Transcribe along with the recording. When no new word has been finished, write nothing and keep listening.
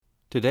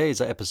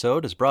Today's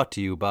episode is brought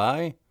to you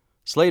by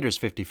Slater's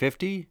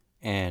 50/50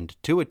 and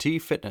To a T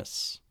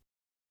Fitness.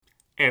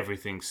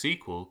 Everything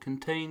sequel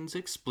contains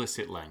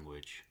explicit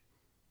language.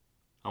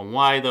 And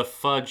why the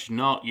fudge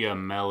not, you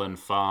melon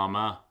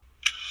farmer?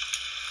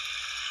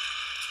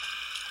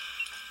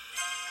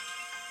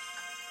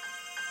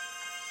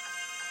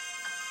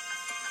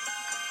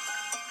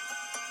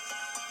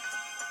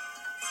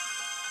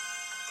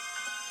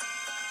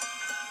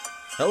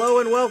 Hello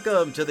and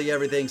welcome to the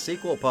Everything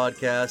Sequel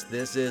podcast.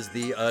 This is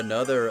the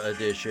Another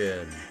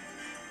edition.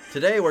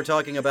 Today we're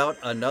talking about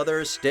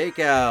Another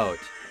Stakeout,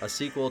 a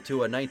sequel to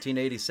a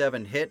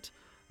 1987 hit,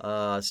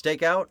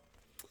 Stakeout.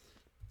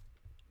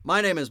 My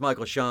name is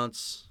Michael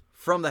Shantz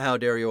from the How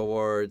Dare You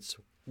Awards.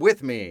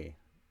 With me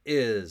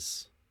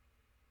is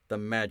the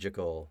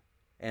magical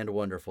and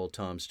wonderful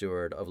Tom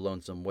Stewart of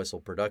Lonesome Whistle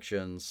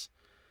Productions.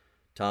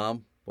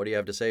 Tom, what do you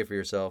have to say for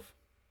yourself?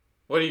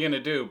 What are you going to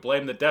do?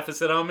 Blame the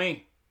deficit on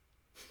me?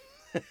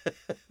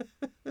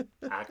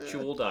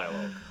 Actual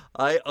dialogue.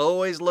 I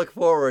always look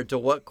forward to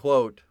what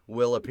quote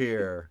will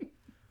appear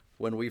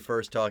when we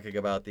first talking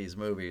about these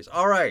movies.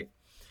 All right.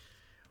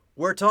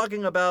 We're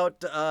talking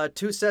about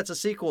two sets of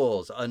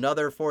sequels,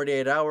 Another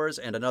 48 Hours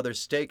and Another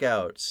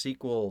Stakeout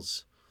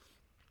sequels.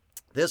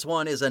 This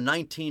one is a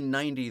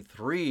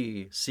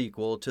 1993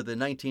 sequel to the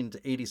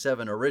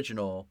 1987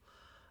 original,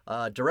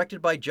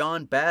 directed by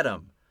John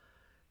Badham.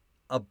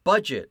 A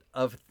budget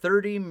of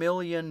 $30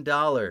 million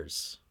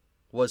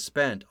was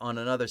spent on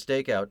Another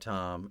Stakeout,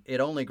 Tom. It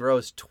only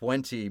grossed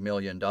 $20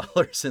 million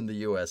in the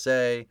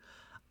USA.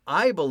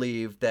 I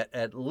believe that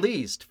at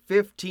least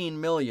 $15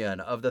 million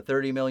of the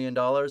 $30 million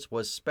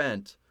was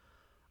spent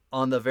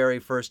on the very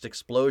first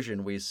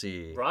explosion we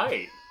see.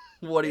 Right.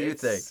 What do you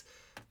think?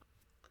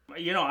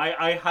 You know,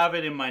 I have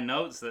it in my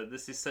notes that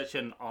this is such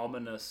an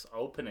ominous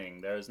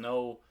opening. There's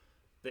no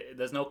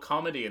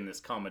comedy in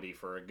this comedy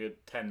for a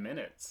good 10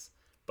 minutes.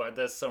 But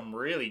there's some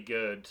really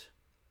good,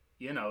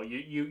 you know,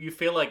 you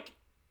feel like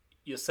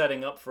you're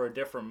setting up for a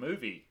different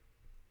movie.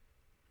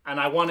 And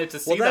I wanted to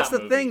see that movie. Well, that's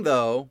the thing,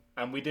 though.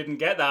 And we didn't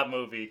get that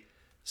movie.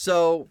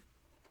 So,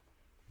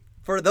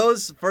 for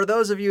those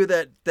of you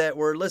that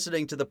were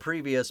listening to the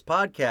previous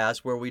podcast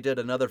where we did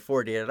Another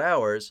 48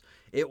 Hours,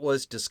 it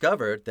was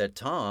discovered that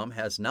Tom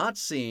has not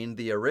seen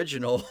the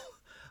original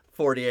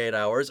 48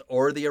 Hours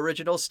or the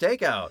original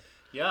Stakeout.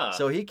 Yeah.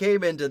 So he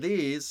came into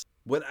these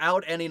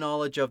without any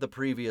knowledge of the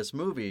previous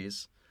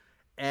movies.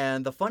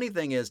 And the funny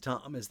thing is,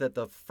 Tom, is that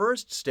the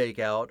first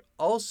Stakeout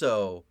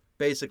also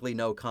basically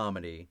no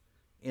comedy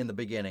in the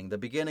beginning. The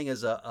beginning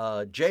is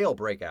a jail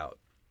breakout.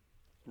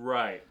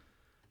 Right.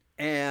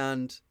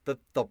 And the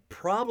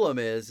problem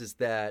is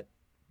that,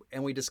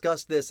 and we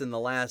discussed this in the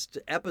last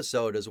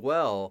episode as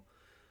well,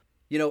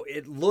 you know,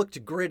 it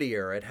looked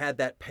grittier. It had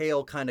that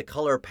pale kind of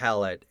color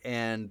palette.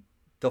 And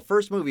the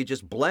first movie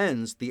just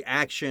blends the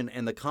action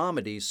and the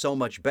comedy so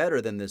much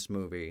better than this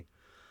movie.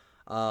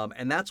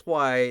 And that's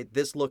why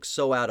this looks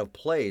so out of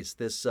place.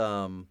 This,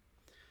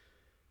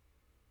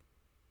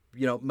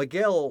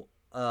 Miguel,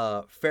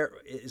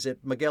 is it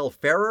Miguel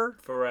Ferrer?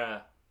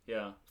 Ferrer,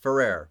 yeah.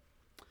 Ferrer.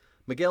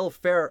 Miguel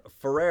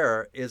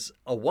Ferrer is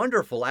a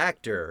wonderful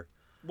actor.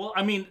 Well,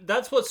 I mean,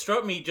 that's what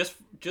struck me just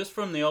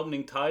from the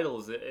opening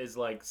titles is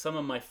like some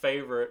of the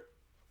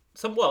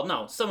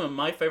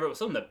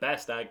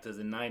best actors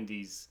in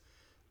 90s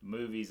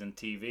movies and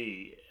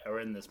TV are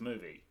in this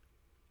movie.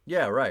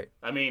 Yeah, right.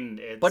 I mean,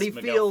 it's but he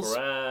Miguel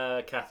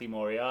Ferrer, Kathy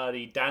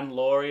Moriarty, Dan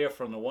Lauria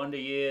from The Wonder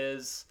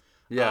Years.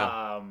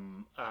 Yeah.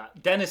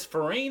 Dennis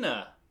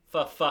Farina,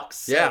 for fuck's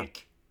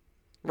sake.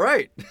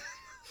 Right.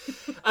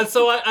 And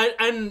so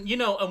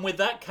and with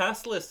that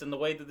cast list and the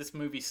way that this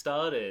movie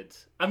started,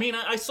 I mean,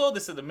 I saw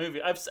this at the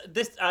movie.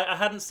 I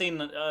hadn't seen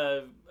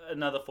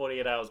Another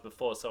 48 Hours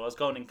before, so I was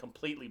going in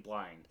completely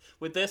blind.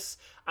 With this,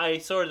 I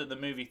saw it at the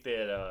movie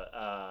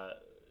theater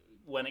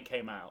when it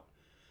came out.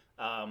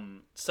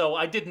 So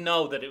I didn't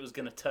know that it was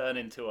going to turn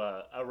into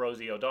a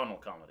Rosie O'Donnell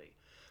comedy.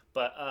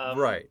 But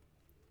right.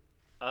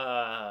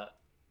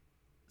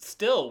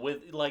 Still,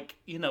 with like,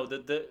 you know,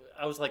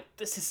 I was like,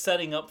 this is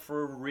setting up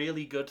for a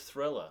really good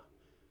thriller.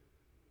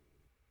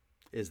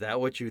 Is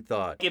that what you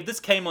thought? If this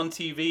came on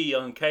TV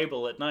on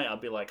cable at night, I'd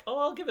be like, oh,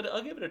 I'll give it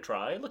a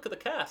try. Look at the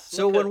cast.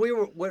 So when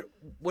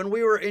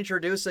we were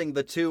introducing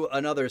the two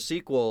Another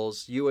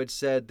sequels, you had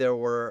said there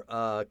were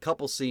a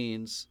couple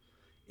scenes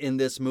in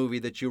this movie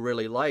that you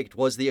really liked.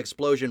 Was the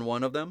explosion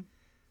one of them?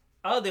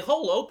 The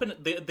whole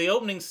the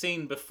opening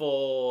scene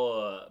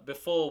before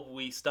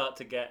we start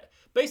to get,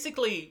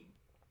 basically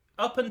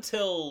up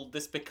until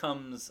this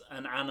becomes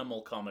an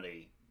animal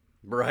comedy.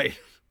 Right.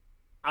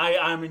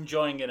 I'm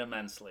enjoying it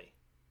immensely.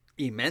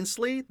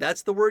 Immensely?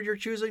 That's the word you're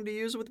choosing to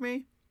use with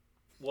me?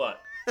 What?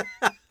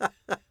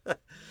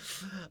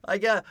 I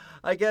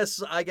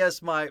guess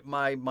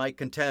my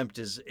contempt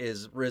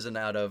is risen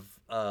out of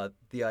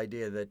the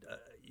idea that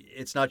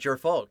it's not your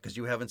fault because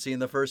you haven't seen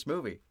the first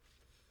movie.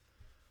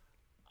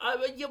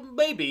 Yeah,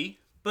 maybe,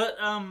 but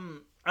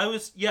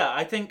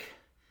I think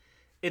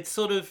it's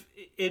sort of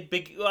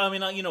I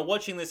mean,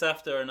 watching this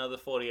after another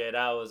 48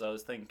 hours, I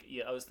was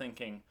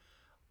thinking,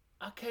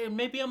 okay,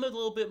 maybe I'm a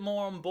little bit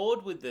more on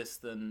board with this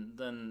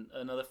than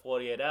another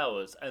 48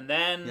 hours. And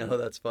then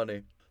That's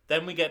funny.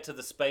 Then we get to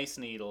the Space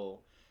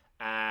Needle,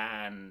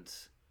 and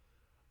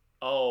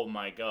oh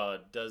my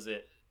God, does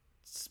it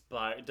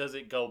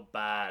go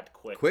bad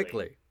quickly?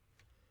 Quickly.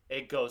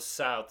 It goes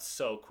south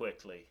so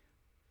quickly.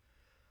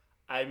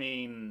 I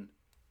mean,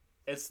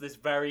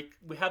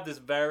 we have this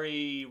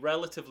very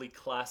relatively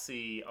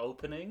classy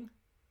opening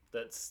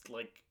that's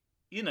like,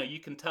 you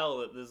can tell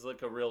that there's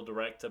like a real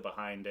director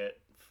behind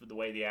it, for the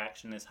way the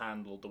action is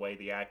handled, the way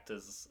the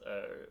actors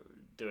are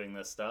doing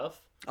this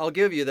stuff. I'll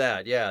give you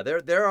that. Yeah,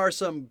 there are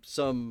some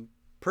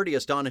pretty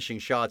astonishing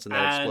shots in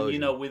that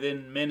explosion. And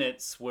within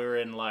minutes we're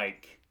in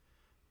like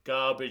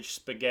garbage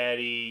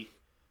spaghetti,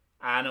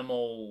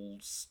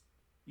 animals,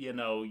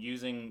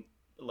 using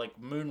like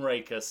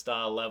Moonraker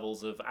style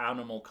levels of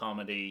animal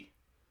comedy.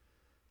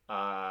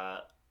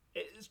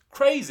 It's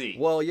crazy.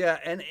 Well, yeah,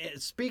 and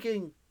it's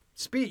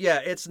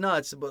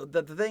nuts. But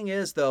the thing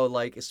is, though,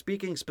 like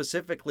speaking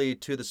specifically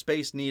to the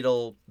Space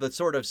Needle, the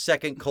sort of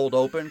second cold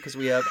open, because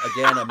we have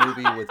again a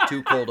movie with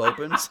two cold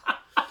opens.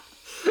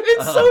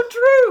 It's so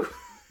true.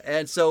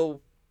 And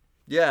so,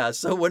 yeah,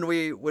 so when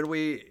we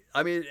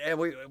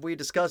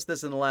discussed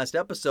this in the last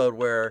episode,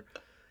 where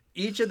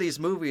each of these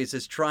movies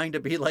is trying to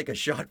be like a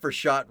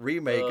shot-for-shot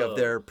remake of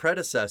their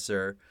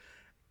predecessor.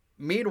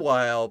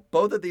 Meanwhile,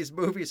 both of these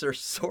movies are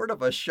sort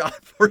of a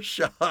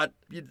shot-for-shot,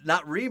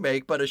 not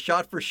remake, but a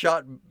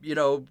shot-for-shot,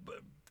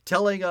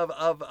 telling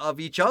of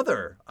each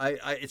other.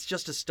 It's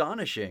just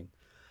astonishing.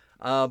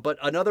 But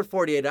Another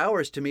 48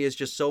 Hours to me is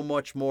just so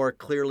much more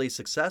clearly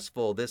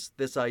successful.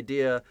 This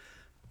idea,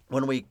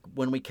 when we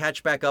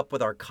catch back up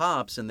with our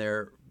cops and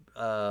they're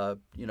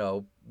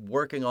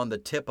working on the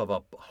tip of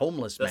a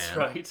homeless man. That's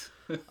right.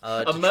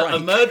 A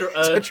murderer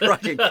to try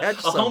and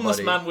catch somebody. A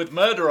homeless man with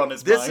murder on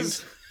his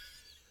mind.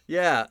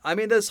 Yeah, I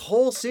mean, this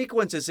whole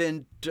sequence is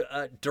in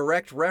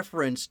direct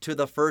reference to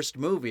the first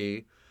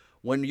movie,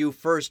 when you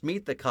first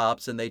meet the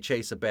cops and they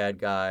chase a bad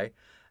guy,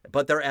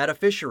 but they're at a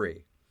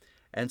fishery.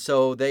 And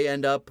so they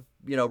end up,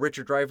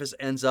 Richard Dreyfuss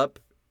ends up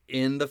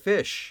in the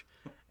fish.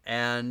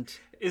 And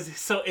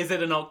is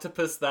it an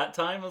octopus that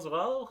time as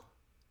well?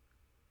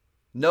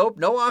 Nope,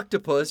 no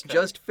octopus,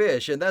 just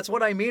fish. And that's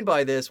what I mean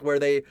by this, where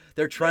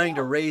they're trying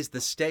to raise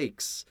the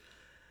stakes.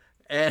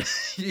 And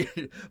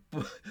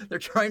they're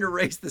trying to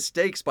raise the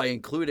stakes by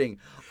including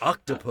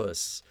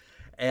octopus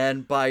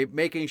and by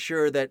making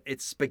sure that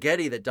it's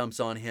spaghetti that dumps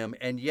on him.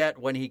 And yet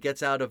when he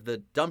gets out of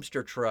the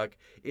dumpster truck,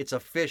 it's a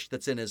fish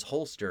that's in his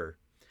holster.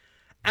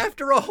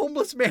 After a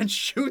homeless man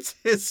shoots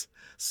his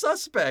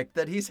suspect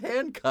that he's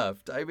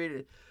handcuffed. I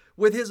mean,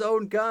 with his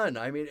own gun.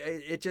 I mean,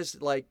 it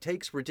just like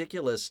takes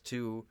ridiculous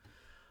to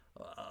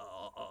a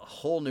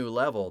whole new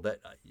level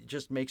that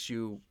just makes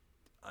you...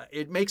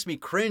 It makes me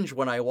cringe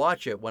when I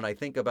watch it, when I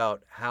think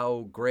about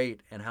how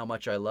great and how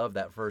much I love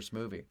that first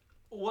movie.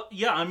 Well,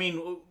 yeah, I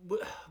mean,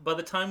 by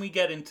the time we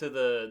get into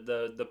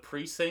the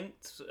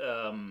precinct,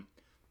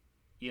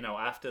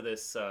 after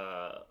this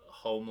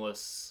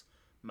homeless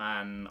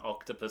man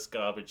octopus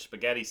garbage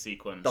spaghetti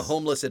sequence, the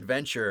homeless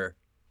adventure,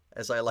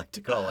 as I like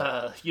to call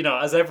it,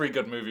 as every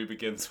good movie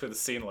begins with a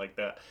scene like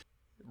that,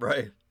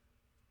 right?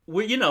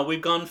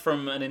 We've gone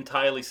from an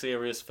entirely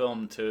serious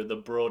film to the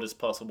broadest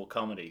possible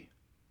comedy.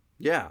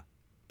 Yeah.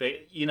 But,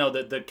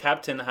 the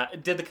captain...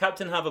 did the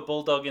captain have a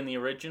bulldog in the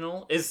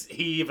original? Is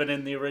he even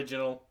in the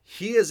original?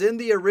 He is in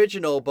the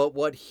original, but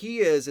what he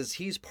is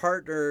he's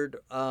partnered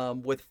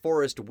with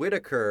Forrest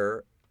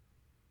Whitaker,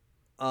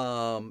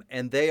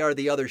 and they are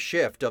the other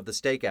shift of the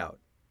Stakeout.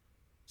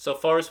 So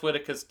Forrest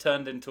Whitaker's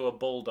turned into a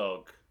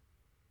bulldog.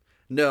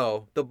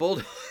 No, the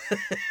bulldog...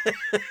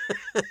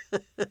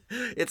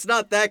 It's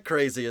not that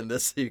crazy in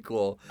this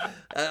sequel.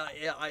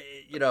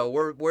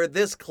 We're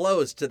this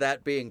close to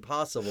that being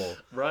possible.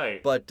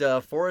 Right. But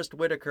Forrest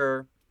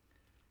Whitaker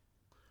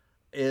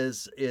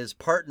is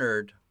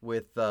partnered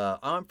with...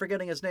 I'm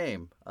forgetting his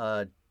name.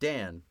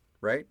 Dan,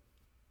 right?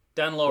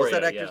 Dan Lauria, What's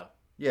that actor's?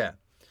 Yeah.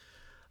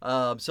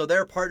 So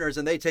they're partners,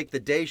 and they take the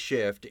day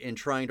shift in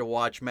trying to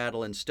watch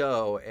Madeleine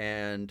Stowe,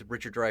 and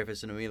Richard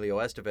Dreyfuss and Emilio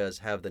Estevez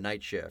have the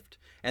night shift.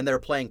 And they're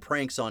playing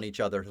pranks on each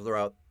other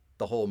throughout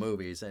the whole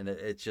movies, and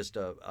it's just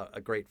a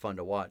great fun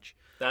to watch.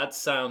 That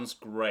sounds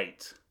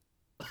great.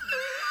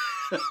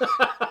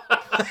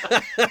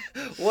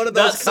 One of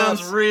those that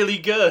sounds really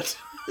good.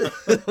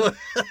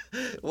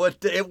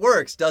 It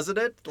works, doesn't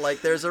it?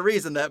 Like, there's a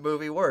reason that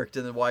movie worked,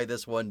 and why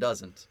this one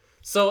doesn't.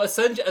 So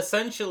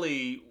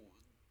essentially,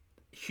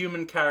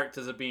 human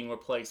characters are being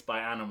replaced by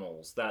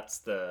animals.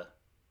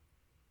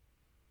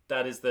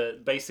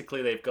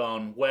 Basically they've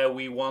gone, where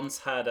we once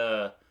had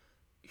a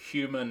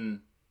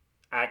human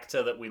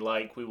actor that we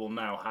like, we will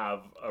now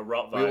have a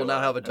Rottweiler. We will now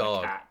have a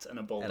dog, a cat, and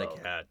a bulldog, and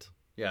a cat.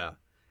 Yeah,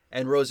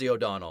 and Rosie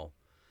O'Donnell.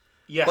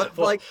 Yeah, but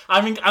well,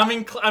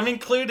 I'm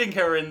including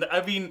her in.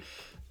 I mean,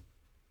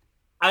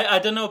 I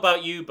don't know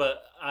about you,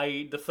 but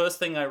the first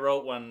thing I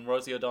wrote when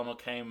Rosie O'Donnell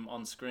came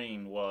on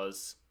screen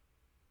was,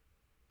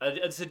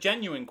 It's a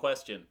genuine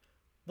question.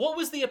 What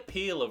was the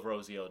appeal of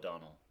Rosie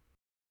O'Donnell?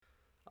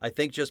 I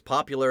think just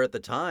popular at the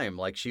time,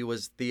 like she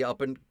was the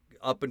up and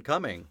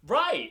coming.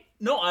 Right.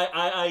 No,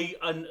 I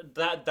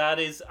that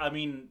is. I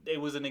mean, it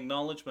was an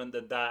acknowledgement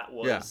that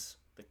was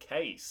the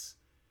case.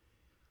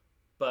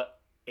 But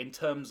in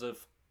terms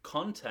of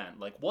content,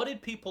 like, what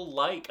did people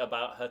like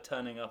about her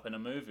turning up in a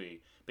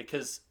movie?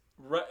 Because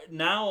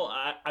now,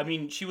 I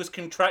mean, she was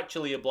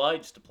contractually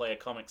obliged to play a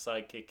comic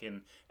sidekick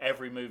in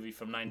every movie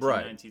from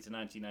 1990 to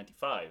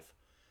 1995.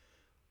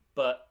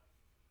 But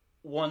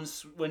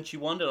once, when she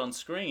wandered on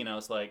screen, I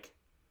was like,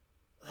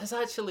 there's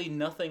actually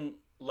nothing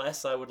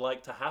less I would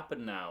like to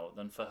happen now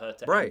than for her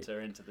to enter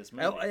into this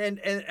movie.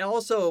 And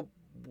also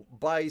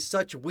by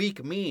such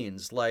weak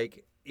means,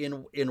 like,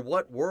 in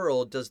what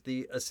world does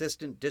the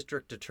assistant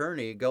district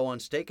attorney go on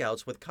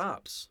stakeouts with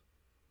cops?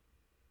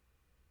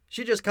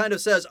 She just kind of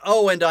says,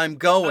 "Oh, and I'm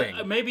going."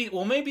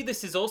 Maybe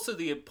this is also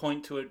the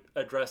point to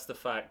address the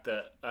fact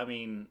that, I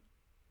mean,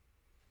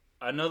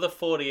 another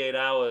 48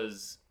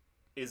 hours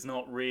is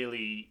not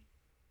really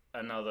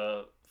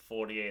another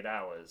 48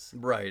 hours.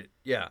 Right.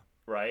 Yeah.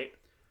 Right?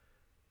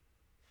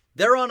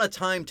 They're on a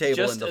timetable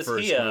Just in the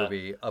first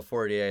movie of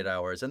 48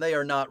 hours, and they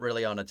are not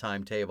really on a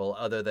timetable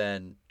other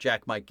than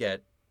Jack might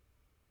get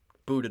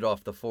booted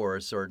off the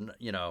force or,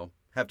 you know,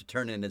 have to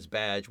turn in his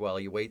badge while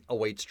he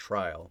awaits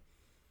trial.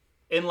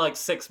 In like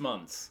 6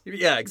 months.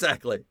 Yeah,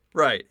 exactly.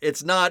 Right.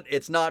 It's not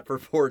for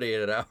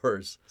 48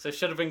 hours. So it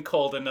should have been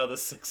called another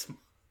 6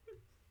 months.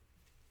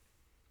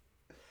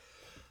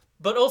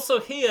 But also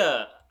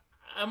here,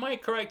 am I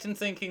correct in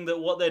thinking that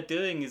what they're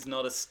doing is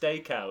not a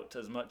stakeout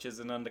as much as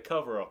an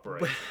undercover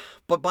operation?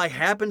 But by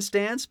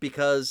happenstance,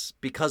 because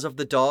of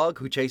the dog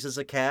who chases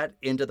a cat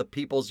into the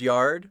people's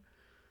yard.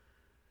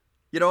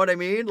 You know what I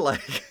mean?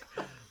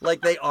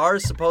 Like they are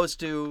supposed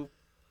to.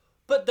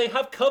 But they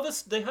have cover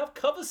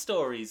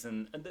stories,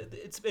 and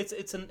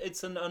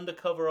it's an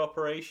undercover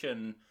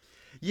operation.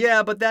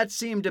 Yeah, but that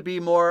seemed to be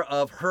more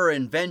of her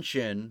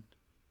invention.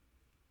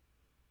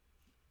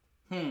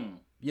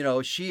 You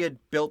know, she had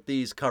built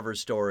these cover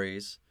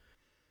stories.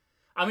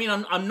 I mean,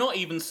 I'm not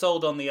even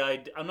sold on the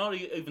idea. I'm not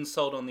even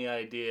sold on the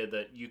idea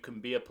that you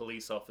can be a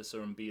police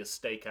officer and be a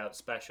stakeout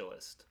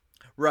specialist.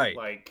 Right.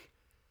 Like,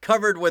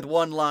 covered with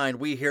one line,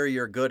 "We hear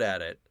you're good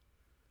at it."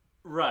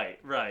 Right.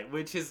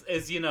 Which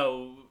is you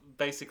know,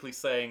 basically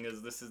saying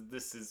this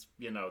is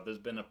you know, there's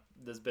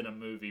been a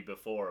movie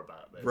before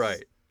about this.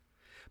 Right.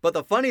 But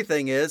the funny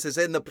thing is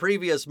in the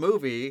previous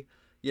movie,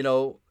 you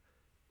know,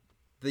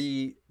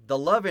 the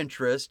love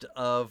interest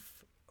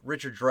of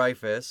Richard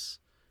Dreyfuss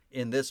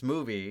in this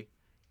movie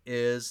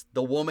is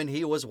the woman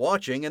he was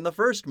watching in the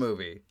first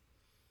movie.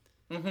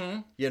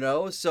 Mm-hmm. You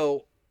know,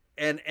 so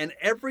and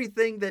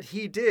everything that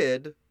he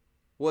did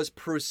was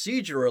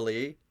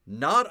procedurally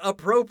not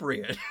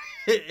appropriate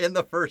in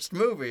the first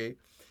movie.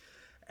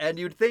 And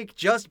you'd think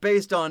just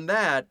based on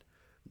that,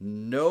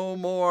 no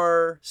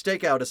more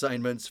stakeout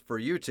assignments for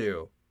you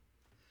two.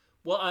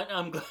 Well,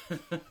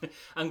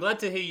 I'm glad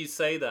to hear you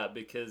say that,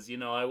 because, you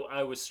know,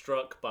 I was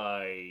struck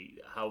by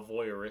how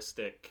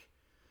voyeuristic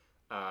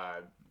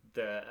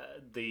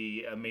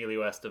the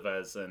Emilio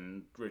Estevez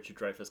and Richard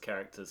Dreyfuss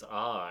characters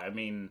are. I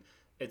mean,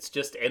 it's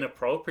just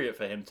inappropriate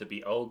for him to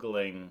be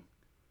ogling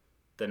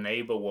the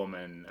neighbor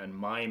woman and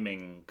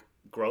miming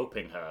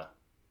groping her.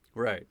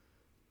 Right.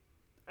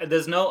 And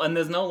there's no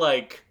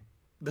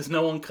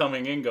one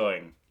coming in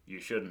going, "You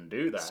shouldn't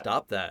do that.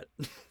 Stop that.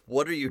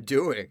 What are you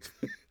doing?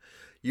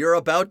 You're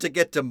about to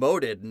get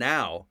demoted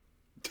now."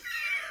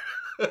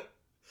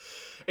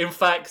 In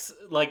fact,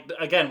 like,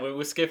 again,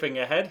 we're skipping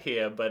ahead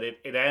here, but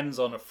it ends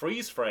on a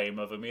freeze frame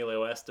of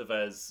Emilio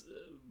Estevez,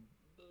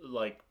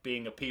 like,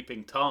 being a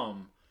peeping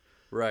Tom.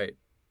 Right.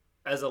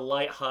 As a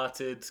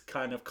light-hearted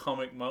kind of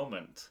comic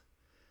moment.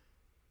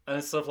 And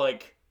it's sort of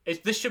like,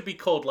 this should be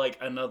called, like,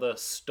 Another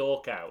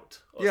Stalkout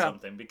or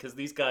something, because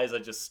these guys are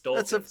just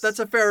stalkers. That's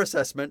a fair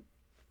assessment.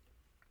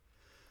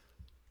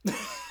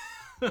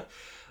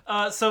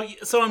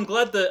 So I'm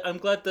glad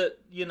that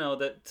you know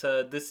that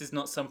this is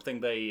not something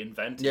they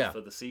invented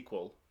for the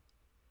sequel.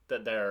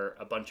 That they're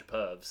a bunch of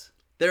pervs.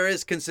 There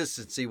is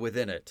consistency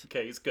within it.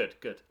 Okay, it's good.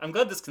 I'm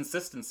glad there's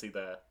consistency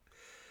there.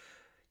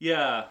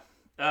 Yeah.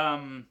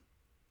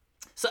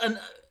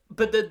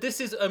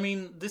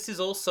 This is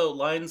also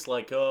lines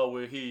like, "Oh,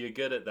 we're here, you're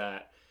good at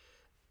that."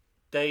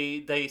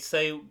 They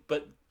say,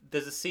 but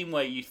there's a scene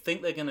where you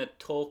think they're gonna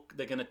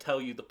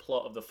tell you the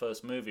plot of the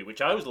first movie,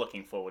 which I was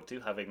looking forward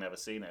to, having never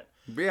seen it.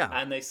 Yeah.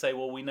 And they say,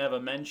 "Well, we never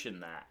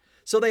mentioned that."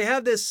 So they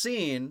have this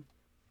scene.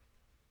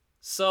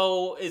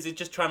 So is it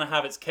just trying to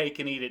have its cake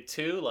and eat it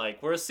too?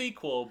 Like, we're a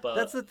sequel, but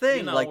that's the thing.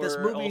 You know, like, this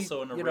movie,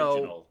 also an original.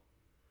 You know,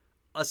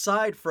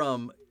 aside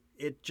from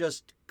it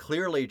just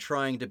clearly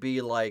trying to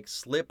be like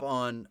slip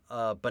on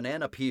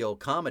banana peel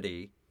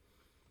comedy,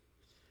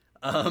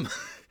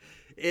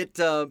 it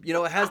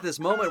it has this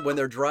moment when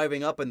they're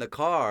driving up in the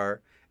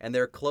car and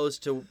they're close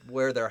to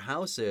where their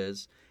house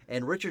is,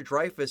 And Richard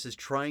Dreyfuss is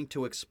trying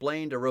to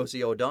explain to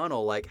Rosie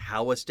O'Donnell, like,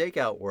 how a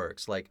stakeout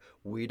works. Like,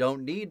 we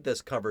don't need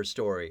this cover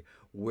story.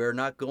 We're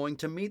not going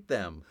to meet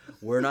them.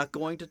 We're not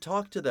going to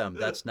talk to them.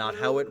 That's not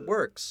how it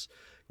works.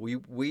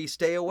 We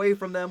stay away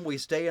from them. We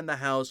stay in the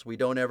house. We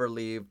don't ever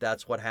leave.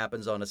 That's what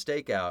happens on a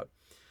stakeout.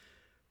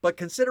 But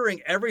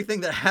considering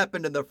everything that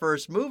happened in the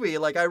first movie,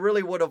 like, I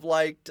really would have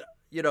liked,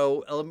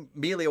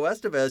 Emilio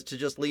Estevez to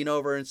just lean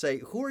over and say,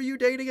 who are you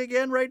dating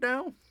again right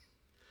now?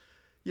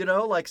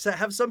 Like,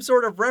 have some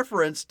sort of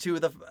reference to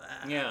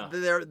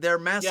their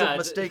massive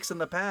mistakes in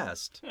the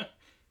past.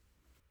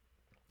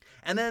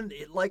 And then,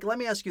 like, let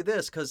me ask you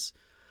this, because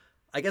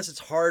I guess it's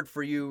hard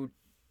for you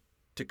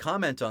to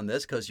comment on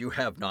this because you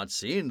have not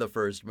seen the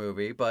first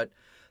movie, but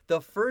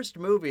the first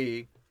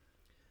movie,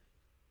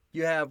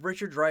 you have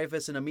Richard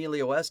Dreyfuss and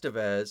Emilio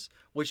Estevez,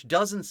 which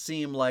doesn't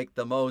seem like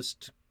the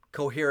most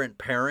coherent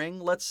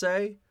pairing, let's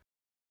say,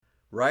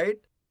 right?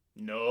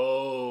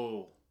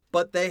 No.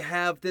 But they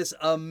have this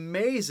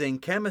amazing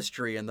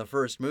chemistry in the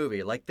first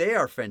movie. Like, they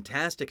are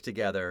fantastic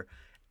together,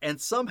 and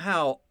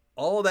somehow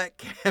all that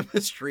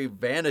chemistry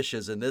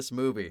vanishes in this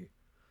movie.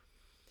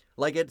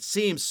 Like, it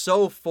seems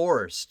so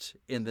forced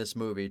in this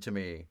movie to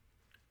me.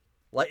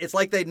 Like, it's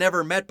like they'd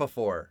never met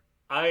before.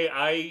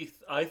 I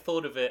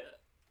thought of it.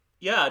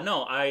 Yeah,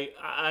 no, I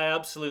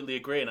absolutely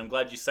agree, and I'm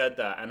glad you said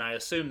that, and I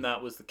assume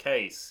that was the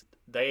case.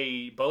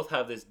 They both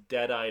have this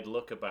dead-eyed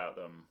look about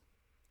them.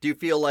 Do you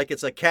feel like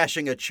it's a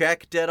cashing a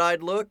check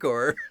dead-eyed look,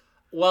 or?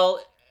 Well,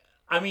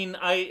 I mean,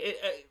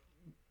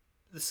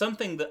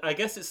 something that I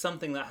guess it's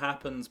something that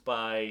happens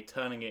by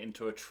turning it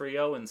into a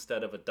trio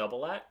instead of a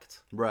double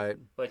act. Right.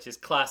 Which is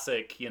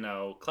classic,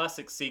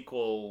 classic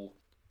sequel.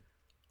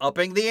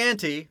 Upping the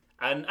ante.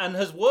 And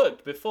has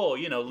worked before,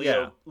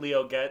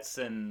 Leo Getz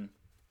and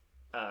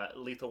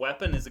Lethal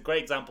Weapon is a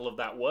great example of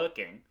that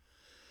working.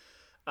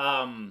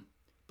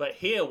 But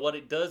here, what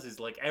it does is,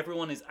 like,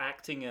 everyone is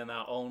acting in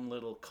their own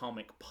little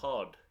comic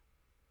pod,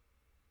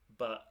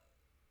 but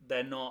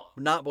they're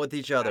not with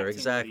each other,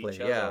 exactly. With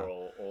each other,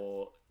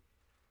 or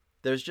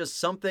there's just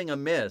something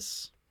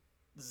amiss.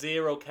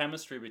 Zero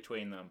chemistry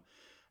between them.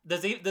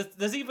 There's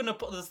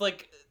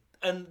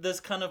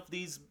kind of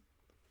these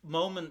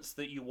moments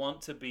that you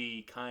want to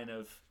be kind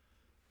of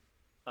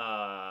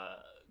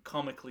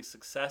comically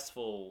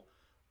successful.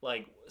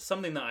 Like,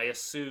 something that I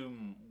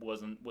assume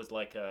was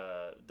like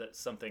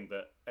something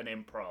that an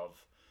improv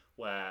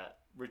where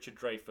Richard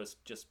Dreyfuss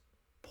just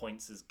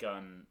points his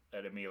gun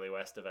at Emilio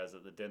Estevez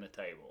at the dinner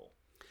table.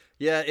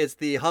 Yeah, it's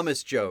the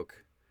hummus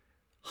joke.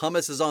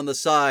 Hummus is on the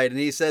side, and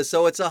he says,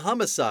 so it's a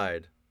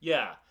homicide.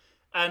 Yeah,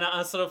 and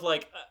I sort of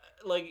like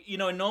in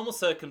normal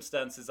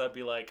circumstances, I'd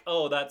be like,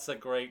 oh, that's a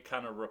great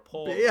kind of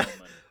rapport moment.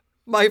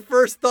 My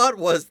first thought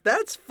was,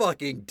 that's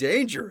fucking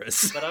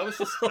dangerous. But I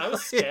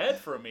was scared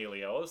for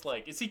Emilio. I was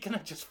like, is he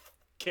gonna just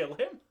kill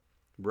him?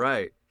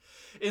 Right.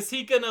 Is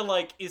he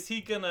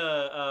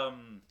gonna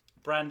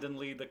Brandon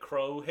Lee the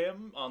Crow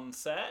him on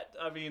set?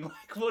 I mean,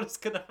 like, what is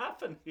gonna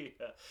happen here?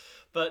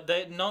 But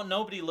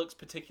nobody looks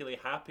particularly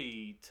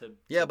happy to.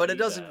 Yeah, but it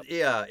doesn't. There.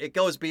 Yeah, it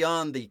goes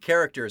beyond the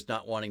characters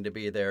not wanting to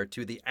be there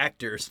to the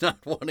actors not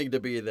wanting to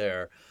be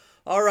there.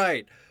 All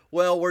right.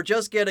 Well, we're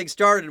just getting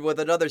started with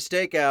Another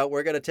Stakeout.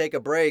 We're going to take a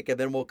break, and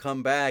then we'll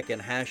come back and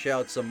hash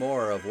out some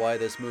more of why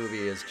this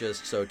movie is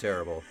just so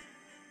terrible.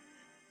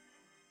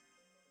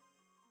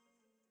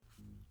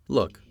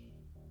 Look,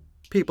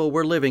 people,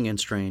 we're living in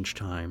strange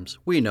times.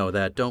 We know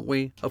that, don't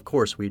we? Of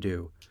course we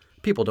do.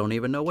 People don't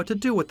even know what to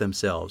do with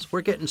themselves.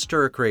 We're getting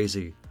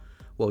stir-crazy.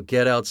 Well,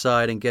 get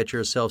outside and get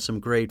yourself some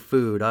great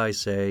food, I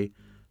say.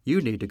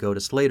 You need to go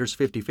to Slater's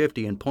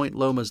 50/50 in Point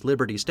Loma's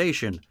Liberty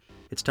Station.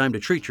 It's time to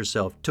treat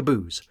yourself to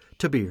booze,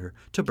 to beer,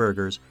 to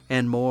burgers,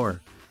 and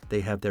more.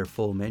 They have their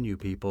full menu,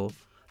 people.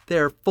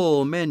 Their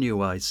full menu,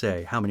 I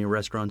say. How many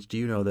restaurants do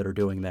you know that are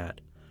doing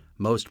that?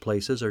 Most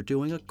places are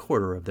doing a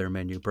quarter of their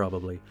menu,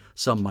 probably.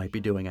 Some might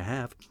be doing a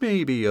half.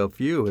 Maybe a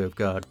few have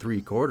got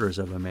 3/4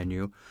 of a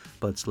menu.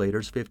 But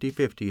Slater's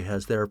 50/50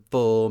 has their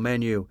full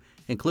menu,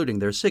 including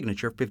their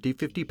signature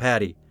 50/50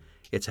 patty.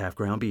 It's half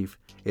ground beef.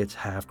 It's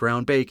half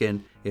ground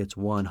bacon. It's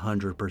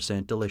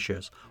 100%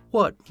 delicious.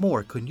 What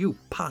more could you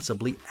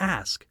possibly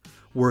ask?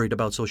 Worried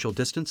about social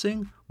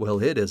distancing?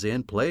 Well, it is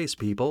in place,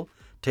 people.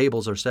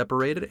 Tables are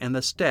separated, and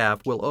the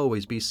staff will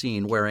always be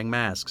seen wearing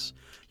masks.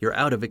 You're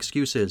out of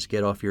excuses.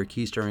 Get off your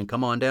keister and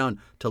come on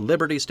down to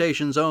Liberty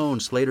Station's own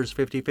Slater's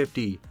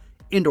 50/50.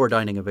 Indoor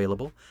dining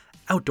available.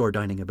 Outdoor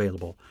dining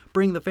available.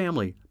 Bring the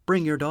family.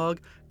 Bring your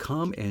dog.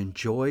 Come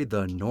enjoy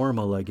the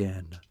normal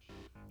again.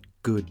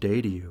 Good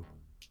day to you.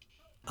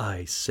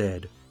 I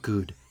said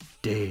good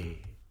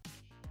day.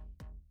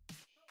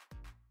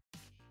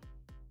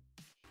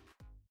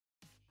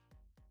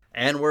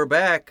 And we're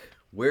back.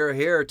 We're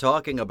here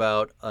talking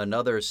about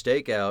Another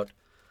Stakeout,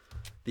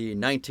 the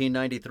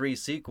 1993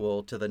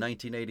 sequel to the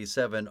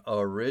 1987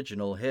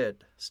 original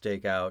hit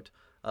Stakeout.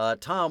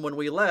 Tom, when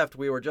we left,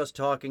 we were just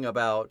talking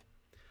about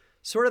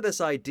sort of this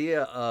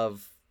idea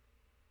of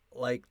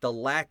like the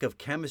lack of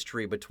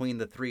chemistry between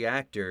the three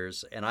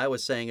actors, and I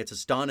was saying it's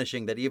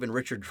astonishing that even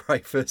Richard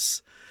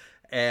Dreyfuss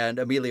and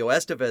Emilio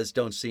Estevez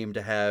don't seem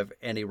to have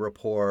any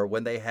rapport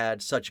when they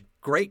had such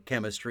great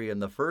chemistry in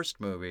the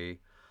first movie.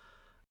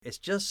 It's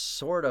just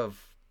sort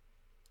of,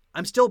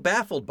 I'm still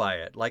baffled by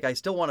it. Like, I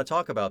still want to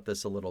talk about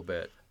this a little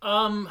bit.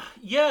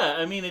 Yeah,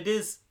 I mean,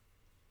 it's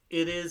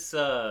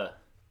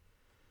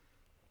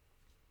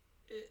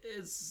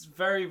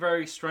very,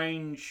 very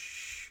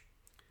strange.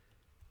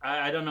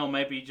 I don't know,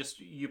 maybe just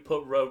you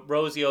put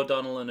Rosie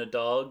O'Donnell in a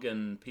dog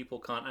and people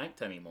can't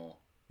act anymore.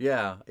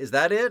 Yeah, is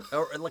that it?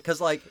 Because,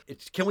 like,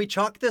 can we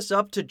chalk this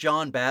up to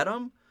John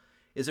Badham?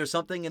 Is there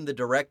something in the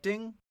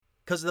directing?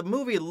 Because the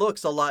movie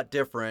looks a lot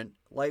different.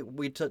 Like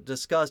we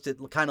discussed, it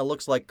kind of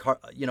looks like,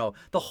 the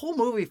whole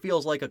movie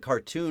feels like a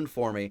cartoon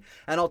for me.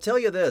 And I'll tell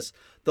you this,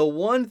 the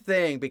one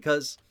thing,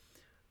 because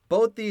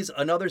both these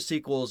Another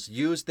sequels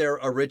use their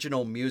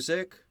original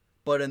music,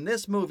 but in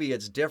this movie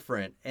it's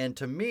different. And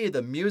to me,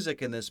 the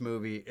music in this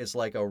movie is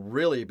like a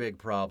really big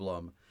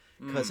problem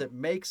because it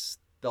makes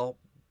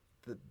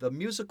the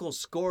musical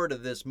score to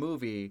this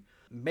movie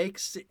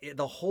makes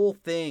the whole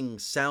thing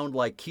sound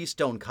like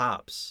Keystone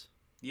Cops.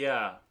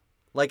 Yeah.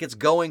 Like it's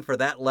going for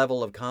that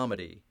level of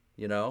comedy,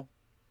 you know?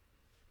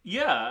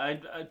 Yeah,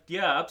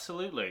 yeah,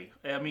 absolutely.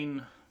 I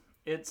mean,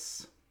 it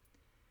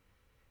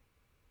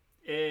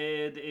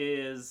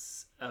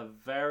is a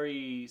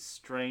very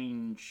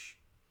strange.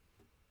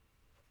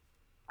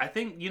 I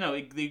think, you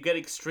get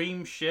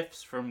extreme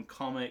shifts from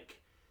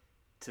comic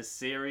to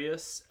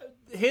serious.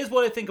 Here's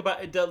what I think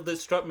about it that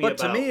struck me But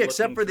about. But to me,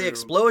 except for the through...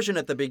 explosion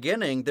at the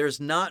beginning, there's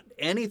not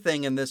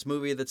anything in this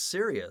movie that's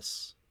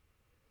serious.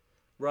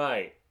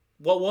 Right.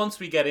 Well, once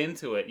we get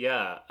into it,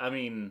 yeah. I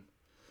mean,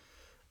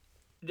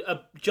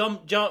 John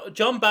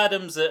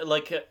Badham's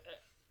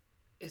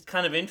it's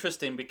kind of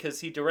interesting because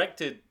he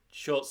directed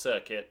Short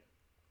Circuit,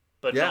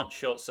 but not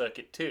Short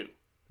Circuit 2.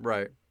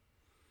 Right.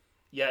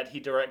 Yet he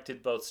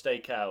directed both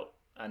Stakeout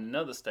and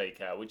Another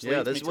Stakeout, which leads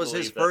me to this was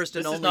his believe first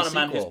and only sequel. This is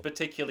not a man who's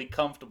particularly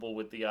comfortable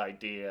with the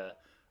idea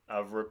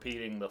of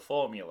repeating the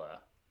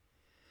formula.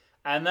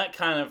 And that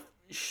kind of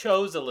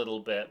shows a little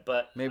bit,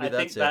 but I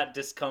think that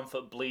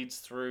discomfort bleeds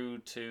through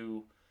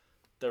to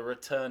the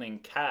returning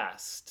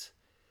cast,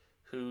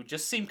 who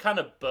just seem kind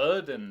of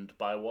burdened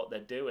by what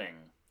they're doing,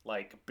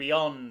 like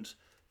beyond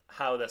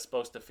how they're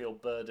supposed to feel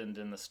burdened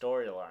in the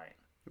storyline.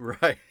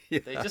 Right. Yeah.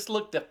 They just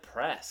look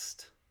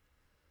depressed.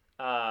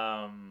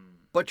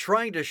 But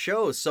trying to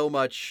show so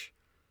much,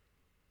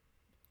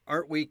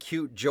 aren't we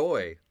cute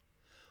joy?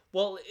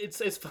 Well, it's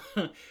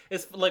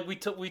like we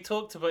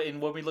talked about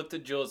when we looked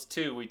at Jaws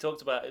 2. We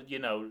talked about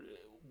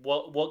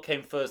what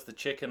came first, the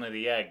chicken or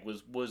the egg?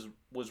 Was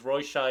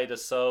Roy Scheider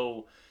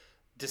so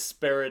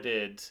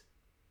dispirited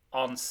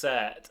on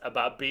set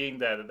about being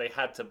there that they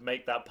had to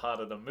make that part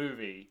of the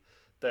movie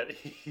that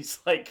he's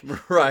like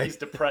he's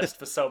depressed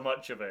for so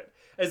much of it.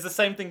 It's the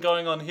same thing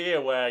going on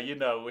here where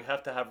we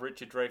have to have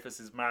Richard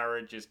Dreyfuss's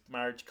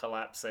marriage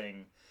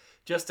collapsing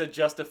just to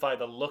justify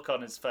the look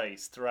on his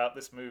face throughout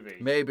this movie.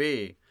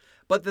 Maybe.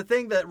 But the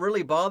thing that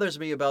really bothers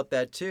me about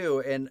that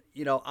too, and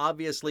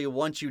obviously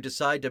once you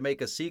decide to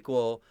make a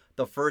sequel,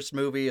 the first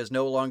movie is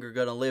no longer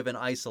going to live in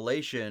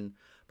isolation.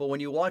 But when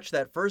you watch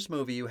that first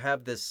movie, you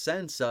have this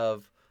sense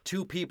of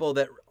two people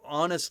that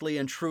honestly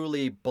and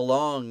truly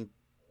belong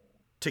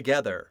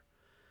together.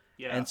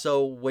 Yeah. And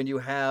so when you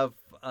have,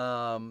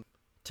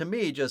 to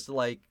me, just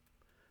like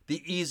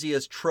the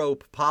easiest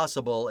trope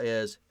possible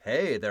is,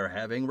 hey, they're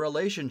having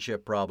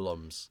relationship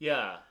problems.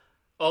 Yeah.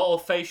 Or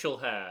facial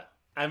hair.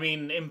 I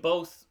mean, in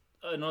both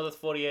Another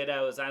 48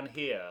 Hours and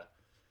here,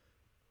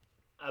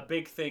 a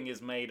big thing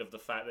is made of the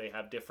fact they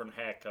have different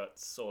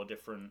haircuts or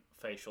different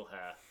facial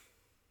hair.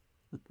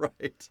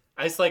 Right.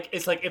 It's like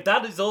if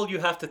that is all you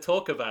have to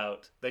talk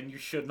about, then you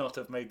should not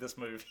have made this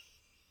movie.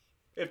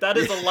 If that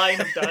is a line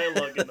of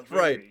dialogue in the movie,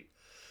 right.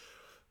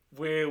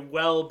 We're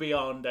well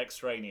beyond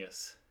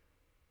extraneous.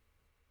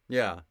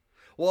 Yeah.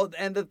 Well,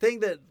 and the thing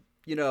that,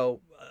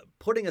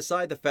 putting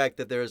aside the fact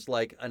that there's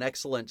like an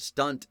excellent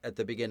stunt at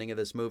the beginning of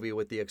this movie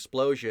with the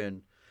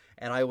explosion,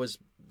 and I was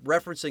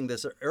referencing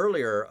this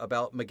earlier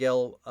about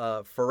Miguel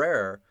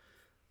Ferrer,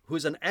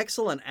 who's an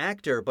excellent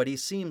actor, but he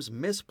seems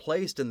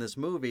misplaced in this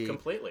movie.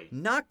 Completely.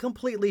 Not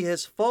completely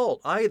his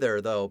fault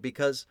either, though,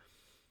 because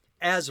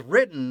as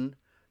written,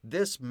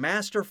 this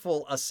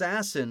masterful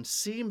assassin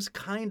seems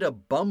kind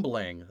of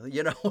bumbling.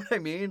 You know what I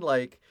mean?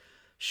 Like,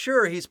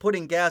 sure, he's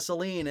putting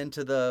gasoline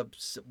into the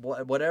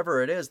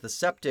whatever it is, the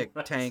septic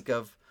tank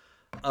of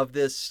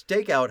this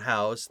stakeout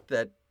house,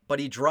 but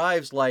he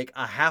drives like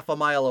a half a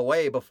mile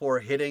away before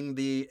hitting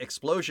the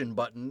explosion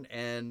button,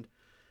 and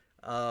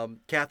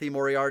Kathy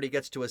Moriarty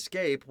gets to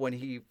escape. When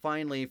he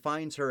finally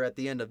finds her at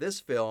the end of this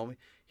film,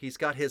 he's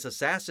got his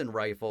assassin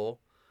rifle,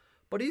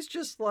 but he's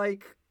just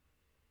like,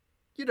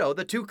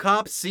 the two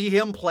cops see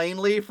him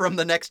plainly from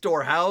the next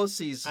door house.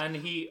 And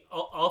he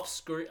off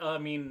screen. I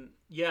mean,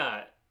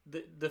 yeah.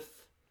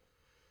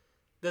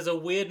 There's a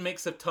weird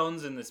mix of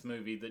tones in this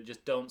movie that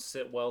just don't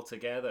sit well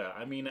together.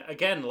 I mean,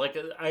 again, like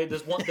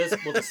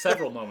there's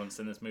several moments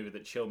in this movie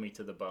that chill me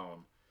to the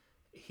bone.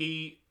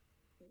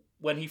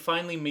 When he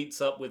finally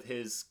meets up with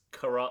his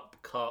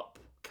corrupt cop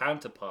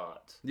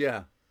counterpart,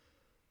 Yeah.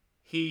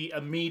 he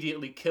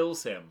immediately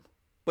kills him.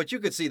 But you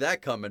could see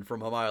that coming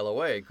from a mile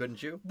away,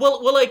 couldn't you?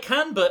 Well, I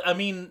can, but I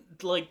mean,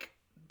 like,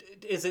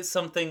 is it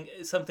something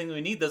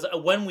we need?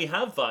 When we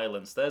have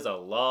violence, there's a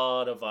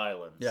lot of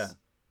violence. Yeah.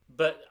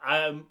 But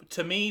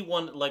to me,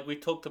 we've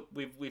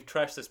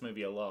trashed this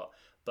movie a lot.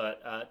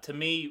 But to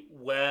me,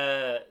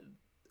 when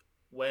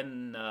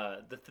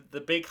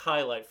the big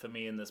highlight for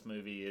me in this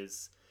movie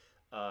is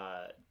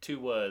 2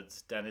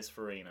 words: Dennis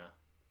Farina.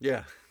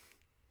 Yeah.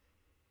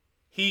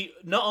 He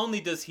not only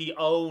does he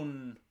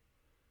own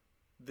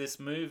this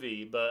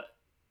movie, but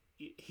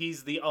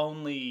he's the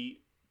only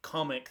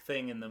comic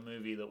thing in the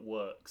movie that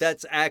works.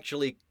 That's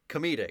actually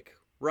comedic,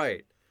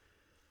 right?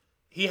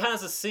 He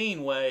has a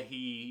scene where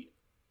he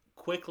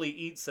quickly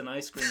eats an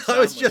ice cream I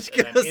was just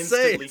sandwich gonna and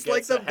say, instantly it's like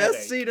gets the a best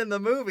headache. scene in the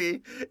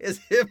movie is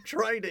him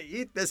trying to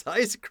eat this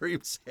ice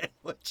cream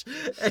sandwich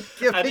and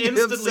giving And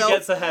instantly himself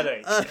gets a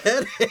headache. a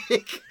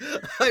headache.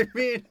 I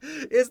mean,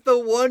 it's the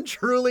one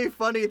truly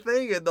funny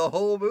thing in the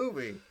whole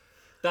movie.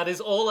 That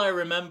is all I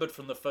remembered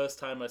from the first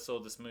time I saw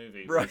this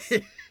movie.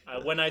 Right.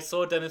 When I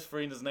saw Dennis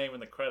Farina's name in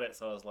the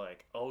credits, I was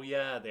like, "Oh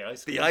yeah, the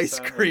ice cream." The ice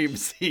sandwich. cream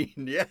scene,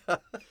 yeah.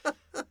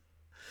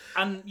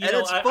 And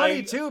it's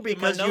funny too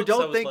because you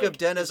don't think of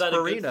Dennis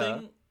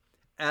Farina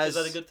as. Is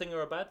that a good thing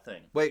or a bad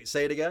thing? Wait,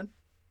 say it again.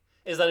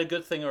 Is that a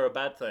good thing or a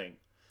bad thing?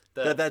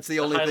 That's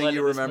the only thing highlight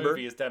you of this remember?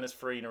 movie is Dennis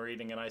Farina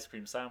eating an ice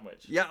cream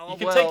sandwich. Yeah, you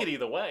can well, take it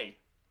either way.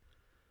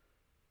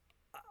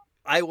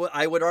 I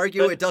would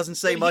argue But- it doesn't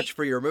say but much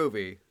for your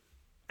movie.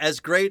 As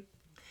great.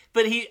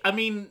 But he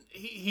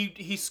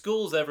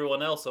schools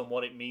everyone else on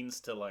what it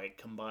means to like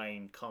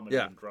combine comedy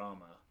and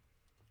drama.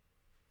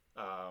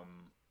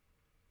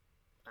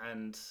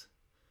 And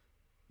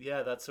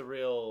yeah, that's a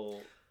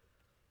real.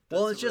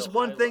 Well, it's just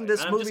one thing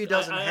this movie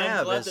doesn't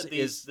have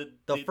is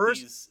the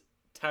first. These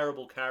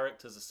terrible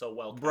characters are so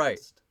well cast. Right.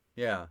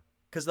 Yeah.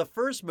 Because the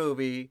first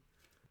movie,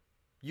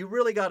 you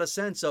really got a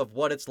sense of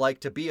what it's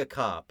like to be a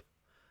cop.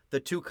 The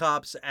 2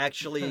 cops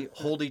actually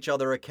hold each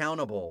other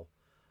accountable.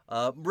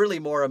 Really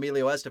more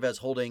Emilio Estevez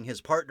holding his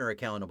partner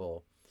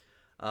accountable.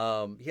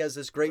 He has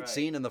this great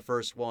scene in the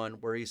first one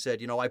where he said,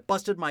 I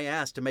busted my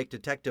ass to make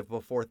detective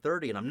before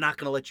 30, and I'm not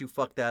going to let you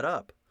fuck that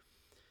up.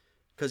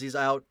 Because he's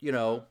out,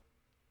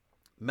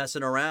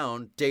 messing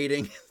around,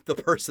 dating the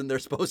person they're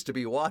supposed to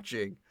be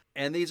watching.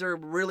 And these are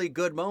really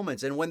good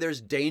moments. And when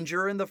there's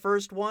danger in the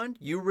first one,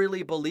 you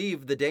really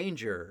believe the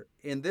danger.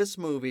 In this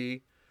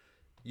movie,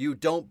 you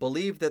don't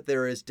believe that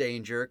there is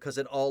danger because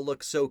it all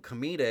looks so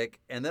comedic.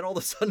 And then all of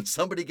a sudden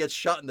somebody gets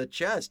shot in the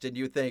chest and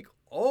you think,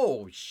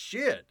 oh,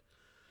 shit,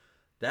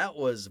 that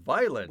was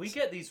violent. We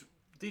get these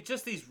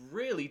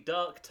really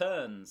dark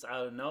turns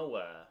out of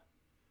nowhere.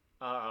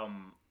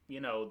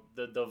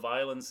 The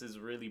violence is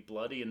really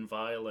bloody and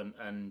violent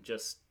and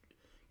just,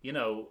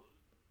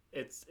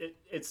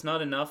 it's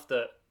not enough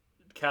that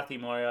Kathy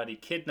Moriarty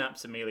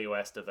kidnaps Emilio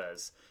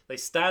Estevez. They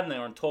stand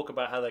there and talk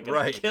about how they're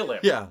going to kill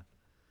him. Yeah.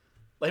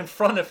 In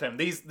front of him,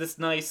 this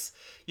nice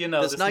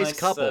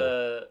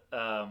couple,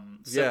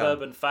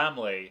 suburban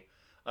family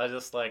are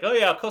just like, oh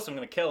yeah, of course I'm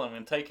going to kill him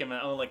and take him.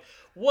 And I'm like,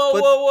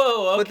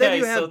 whoa, okay. But then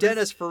you have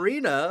Dennis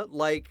Farina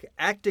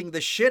acting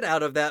the shit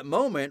out of that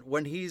moment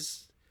when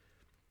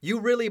you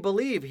really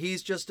believe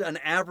he's just an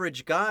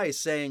average guy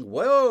saying,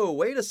 whoa,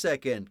 wait a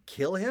second,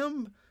 kill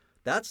him?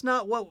 That's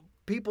not what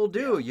people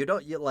do. Yeah.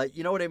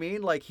 You know what I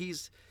mean?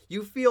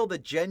 You feel the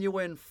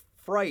genuine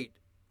fright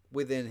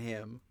within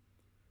him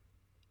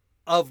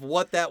of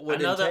what that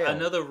would entail.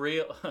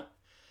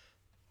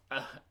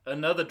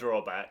 Another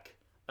drawback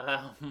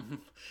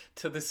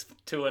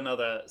to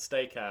Another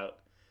Stakeout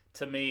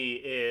to me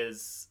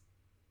is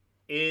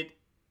it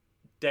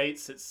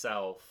dates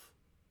itself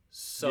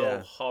so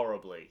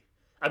horribly.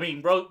 I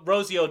mean,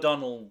 Rosie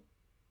O'Donnell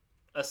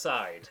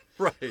aside,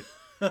 right?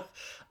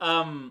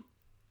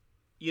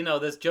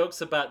 There's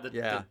jokes about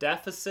the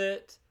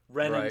deficit,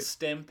 Ren and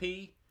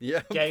Stimpy,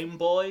 Game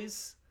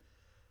Boys.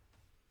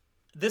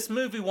 This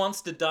movie wants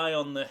to die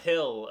on the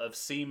hill of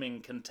seeming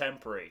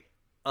contemporary.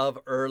 Of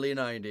early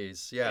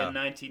 90s, yeah. In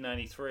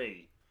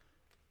 1993.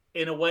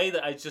 In a way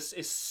that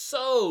is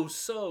so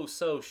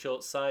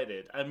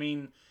short-sighted. I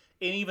mean,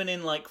 even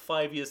in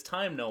 5 years'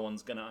 time, no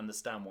one's going to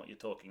understand what you're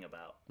talking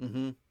about.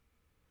 Mm-hmm.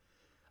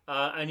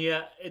 And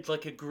yet, it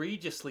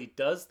egregiously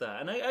does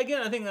that. And I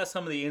think that's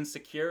some of the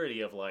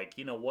insecurity of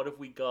what have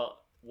we got?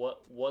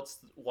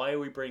 Why are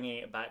we bringing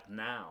it back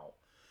now?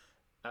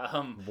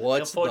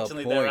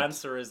 Unfortunately, their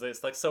answer is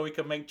it's so we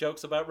can make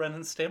jokes about Ren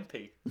and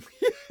Stimpy.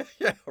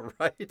 Yeah,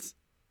 right.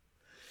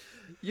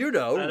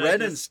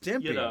 Ren and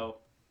Stimpy.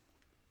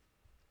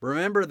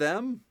 Remember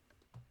them?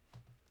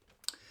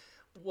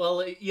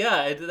 Well,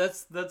 yeah,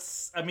 that's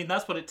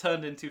what it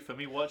turned into for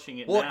me watching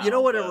it. Well, now, you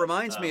know what it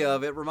reminds me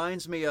of? It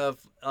reminds me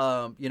of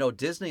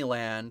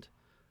Disneyland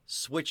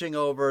switching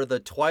over the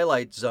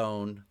Twilight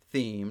Zone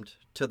themed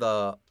to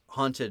the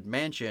Haunted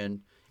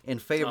Mansion in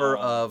favor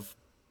of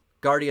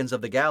Guardians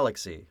of the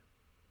Galaxy.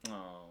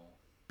 Oh.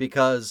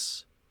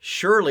 Because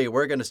surely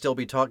we're going to still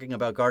be talking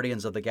about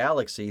Guardians of the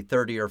Galaxy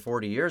 30 or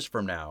 40 years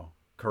from now.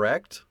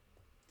 correct?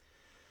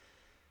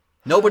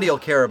 Nobody will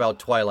care about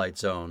Twilight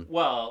Zone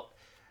Well,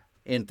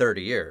 in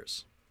 30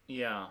 years.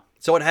 yeah.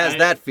 So it has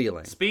that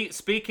feeling.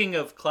 Speaking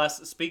of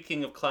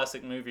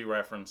classic movie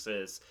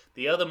references,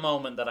 the other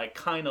moment that I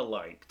kind of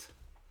liked,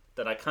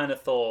 that I kind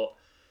of thought,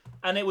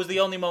 and it was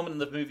the only moment in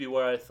the movie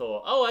where I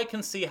thought, oh, I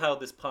can see how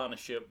this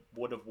partnership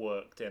would have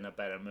worked in a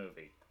better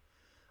movie.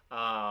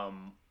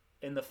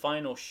 In the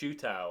final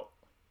shootout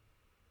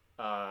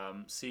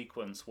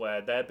sequence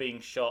where they're being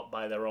shot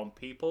by their own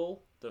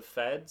people, the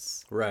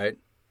feds. Right.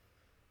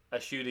 Are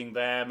shooting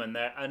them,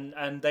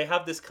 and they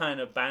have this kind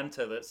of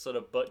banter that's sort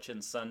of Butch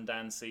and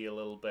Sundancey a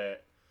little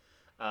bit.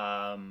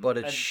 But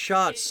it's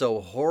shot so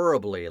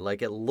horribly.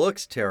 Like, it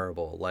looks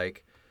terrible.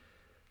 Like,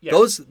 yeah.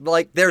 those,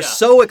 like, they're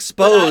so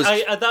exposed.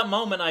 At that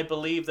moment, I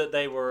believed that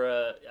they were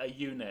a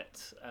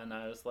unit, and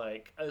I was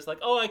like,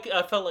 oh,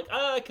 I felt like,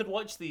 I could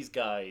watch these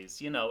guys.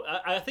 You know,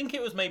 I think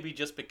it was maybe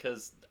just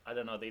because, I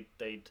don't know,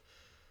 they'd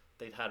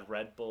had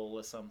Red Bull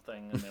or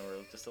something, and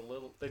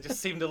they just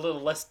seemed a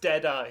little less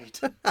dead-eyed.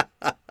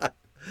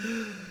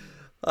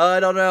 I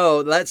don't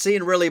know. That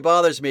scene really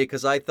bothers me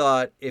because I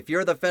thought, if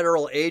you're the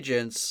federal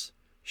agents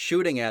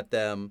shooting at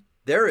them,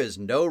 there is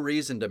no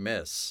reason to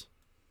miss.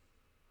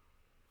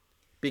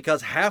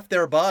 Because half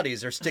their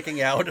bodies are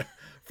sticking out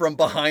from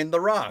behind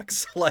the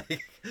rocks. Well,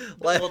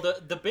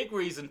 the big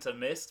reason to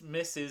miss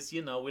is,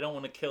 we don't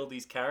want to kill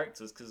these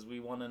characters because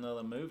we want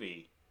another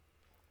movie.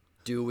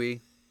 Do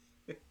we?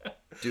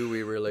 Do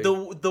we really?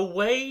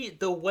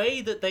 The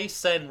way that they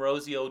send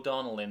Rosie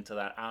O'Donnell into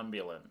that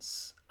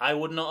ambulance, I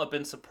would not have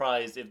been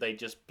surprised if they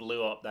just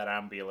blew up that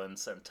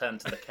ambulance and turned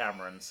to the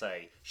camera and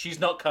say, she's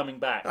not coming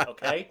back,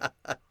 okay?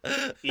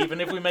 Even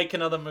if we make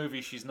another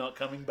movie, she's not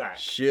coming back.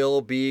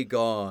 She'll be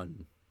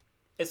gone.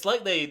 It's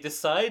like they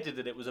decided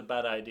that it was a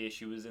bad idea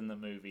she was in the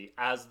movie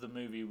as the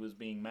movie was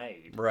being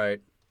made.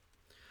 Right.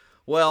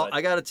 Well,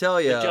 I got to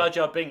tell you. The Jar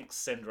Jar Binks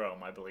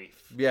syndrome, I believe.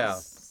 Yeah.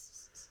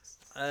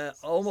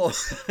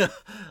 Almost,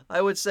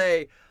 I would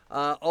say,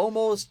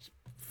 almost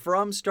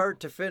from start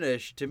to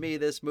finish, to me,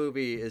 this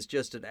movie is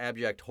just an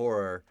abject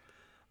horror.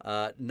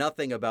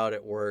 Nothing about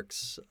it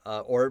works,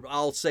 or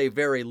I'll say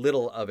very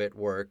little of it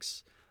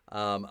works,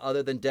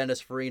 other than Dennis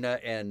Farina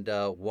and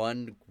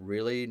one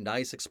really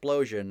nice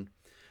explosion.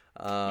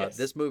 Yes.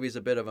 This movie's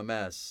a bit of a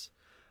mess.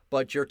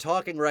 But you're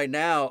talking right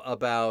now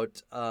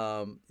about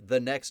the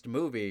next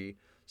movie.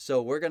 So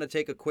we're going to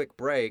take a quick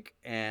break,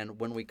 and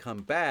when we come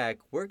back,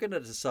 we're going to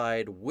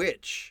decide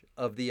which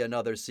of the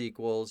Another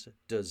sequels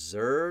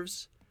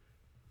deserves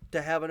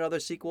to have another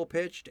sequel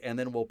pitched, and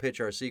then we'll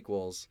pitch our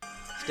sequels.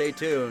 Stay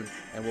tuned,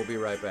 and we'll be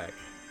right back.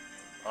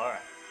 All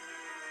right.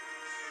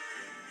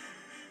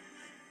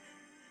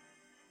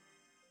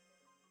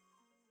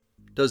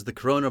 Does the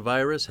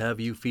coronavirus have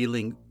you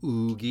feeling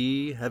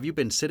oogie? Have you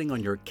been sitting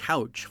on your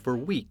couch for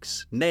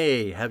weeks?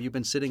 Nay, have you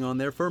been sitting on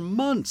there for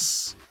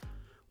months?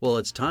 Well,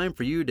 it's time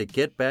for you to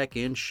get back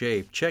in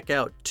shape. Check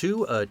out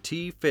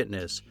 2AT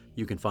Fitness.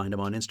 You can find them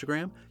on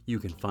Instagram. You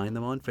can find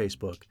them on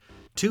Facebook.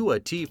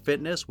 2AT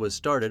Fitness was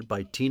started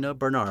by Tina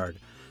Bernard.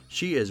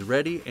 She is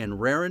ready and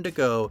raring to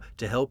go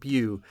to help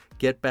you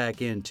get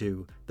back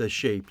into the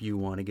shape you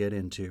want to get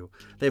into.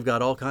 They've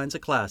got all kinds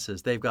of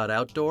classes. They've got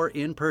outdoor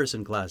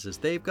in-person classes.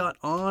 They've got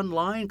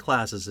online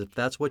classes if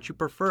that's what you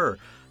prefer.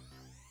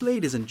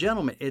 Ladies and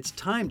gentlemen, it's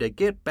time to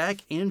get back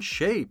in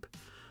shape.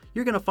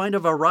 You're going to find a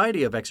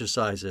variety of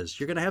exercises.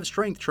 You're going to have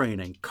strength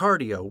training,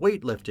 cardio,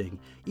 weightlifting,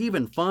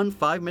 even fun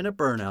 5-minute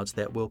burnouts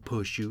that will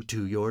push you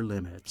to your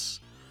limits.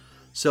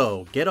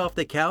 So get off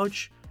the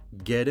couch,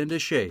 get into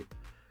shape.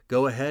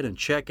 Go ahead and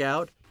check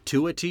out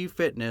 2AT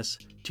Fitness.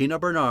 Tina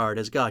Bernard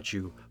has got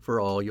you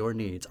for all your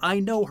needs. I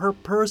know her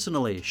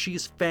personally.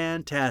 She's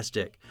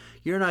fantastic.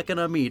 You're not going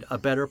to meet a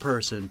better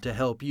person to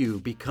help you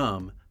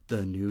become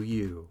the new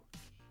you.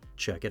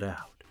 Check it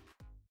out.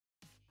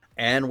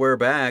 And we're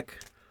back.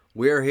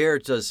 We're here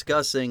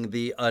discussing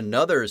the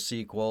Another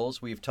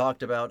sequels. We've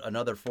talked about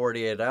Another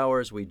 48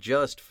 Hours. We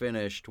just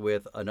finished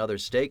with Another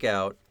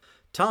Stakeout.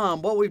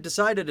 Tom, what we've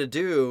decided to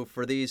do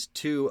for these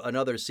two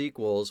Another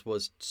sequels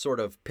was sort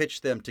of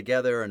pitch them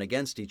together and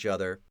against each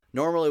other.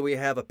 Normally we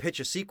have a pitch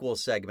a sequel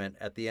segment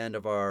at the end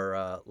of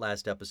our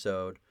last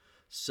episode.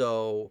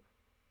 So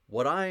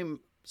what I'm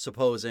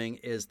supposing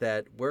is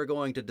that we're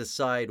going to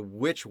decide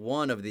which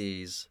one of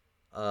these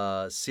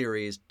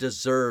series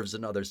deserves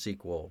another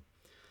sequel.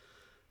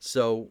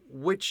 So,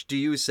 which do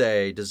you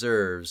say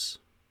deserves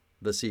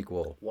the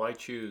sequel? Why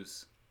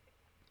choose?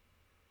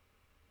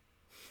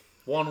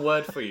 One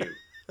word for you.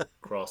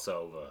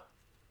 Crossover.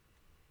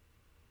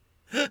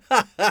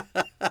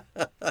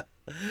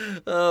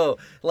 Oh,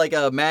 like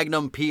a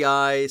Magnum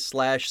PI /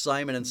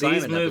 Simon and Simon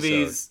These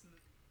movies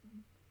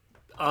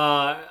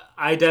are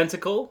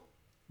identical.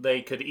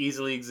 They could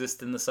easily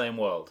exist in the same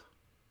world.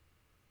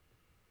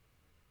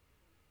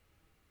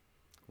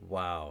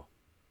 Wow.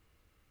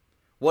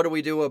 What do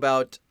we do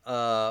about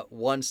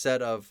one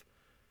set of,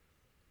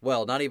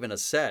 well, not even a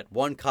set.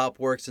 One cop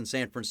works in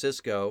San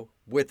Francisco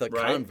with a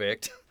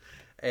convict,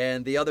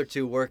 and the other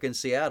two work in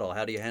Seattle.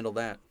 How do you handle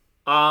that?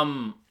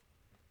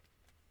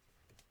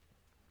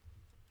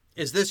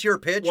 Is this your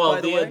pitch, Well,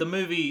 by the way? the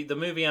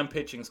movie I'm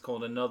pitching is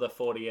called Another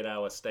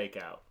 48-Hour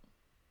Stakeout.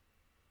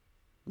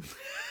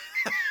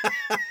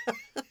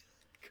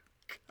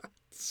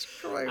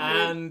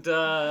 And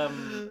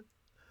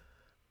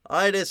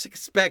I just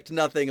expect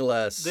nothing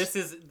less. this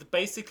is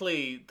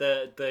basically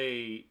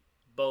the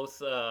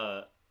both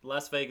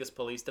Las Vegas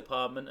Police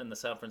Department and the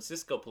San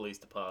Francisco Police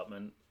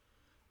Department,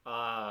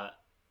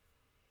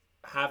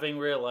 having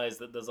realized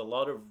that there's a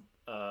lot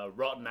of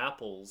rotten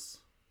apples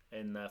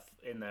in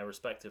their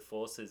respective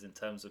forces in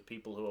terms of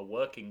people who are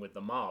working with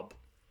the mob.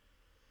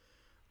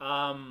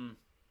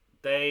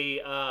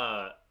 They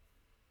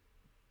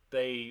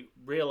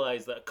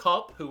realize that a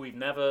cop who we've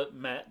never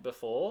met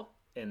before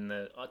in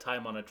the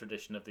time-honored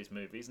tradition of these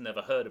movies,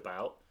 never heard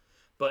about,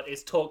 but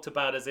is talked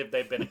about as if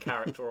they've been a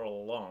character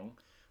all along.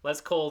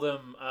 Let's call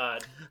them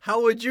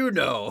How would you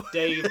know?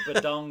 Dave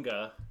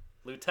Badonga.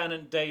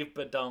 Lieutenant Dave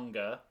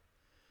Badonga.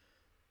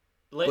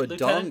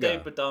 Lieutenant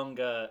Dave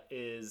Badonga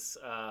is...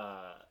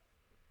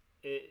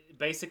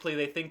 basically,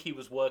 they think he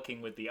was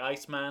working with the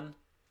Iceman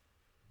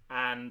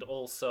and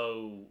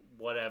also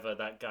whatever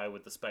that guy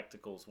with the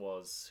spectacles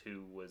was,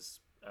 who was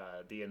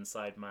the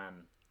inside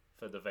man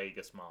for the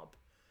Vegas mob.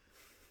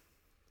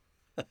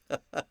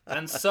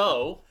 And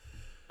so,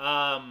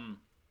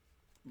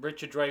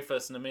 Richard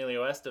Dreyfuss and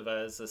Emilio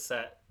Estevez are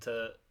set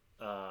to,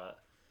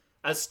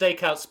 as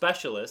stakeout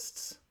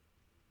specialists,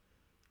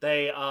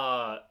 they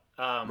are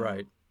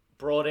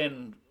brought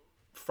in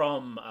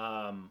from...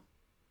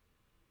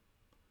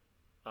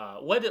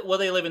 well,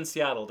 they live in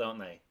Seattle, don't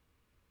they?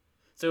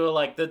 So we're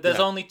like, there's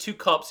only two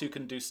cops who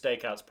can do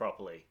stakeouts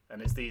properly,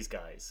 and it's these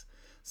guys.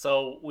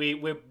 So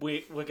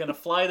we're gonna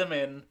fly them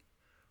in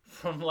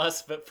from not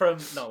Las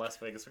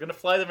Vegas. We're gonna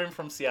fly them in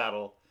from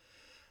Seattle,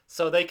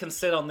 so they can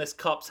sit on this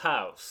cop's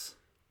house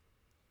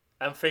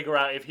and figure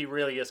out if he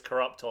really is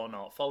corrupt or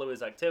not. Follow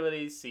his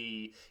activities,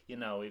 see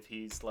if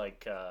he's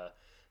like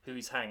who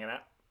he's hanging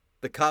out.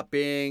 The cop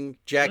being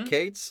Jack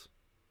Cates.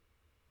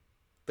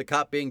 The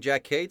cop being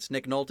Jack Cates,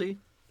 Nick Nolte,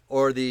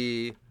 or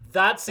the.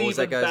 That's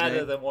even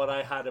better than what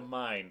I had in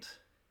mind.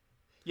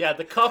 Yeah,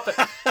 the cop.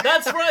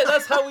 That's right.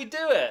 That's how we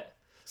do it.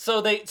 So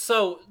that's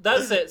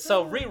it.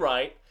 So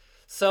rewrite.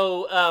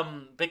 So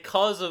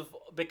because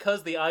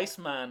the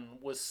Iceman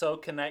was so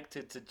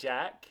connected to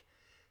Jack,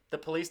 the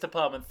police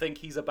department think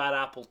he's a bad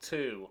apple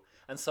too,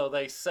 and so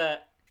they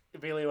set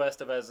Emilio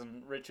Estevez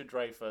and Richard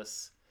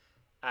Dreyfuss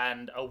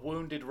and a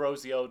wounded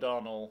Rosie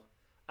O'Donnell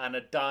and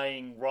a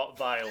dying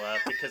Rottweiler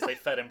because they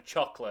fed him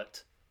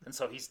chocolate. And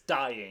so he's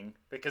dying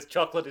because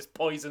chocolate is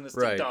poisonous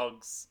to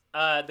dogs.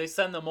 They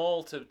send them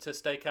all to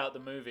stake out the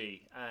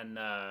movie. And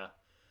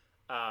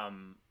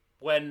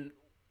when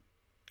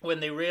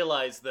they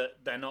realize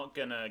that they're not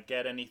going to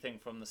get anything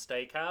from the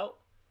stakeout,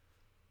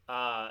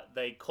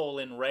 they call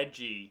in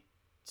Reggie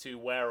to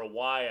wear a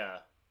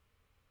wire.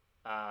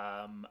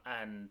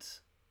 And...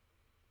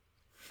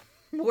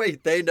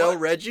 Wait, they know what?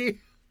 Reggie?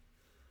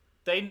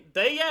 Are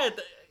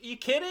you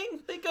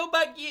kidding? They go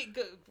back...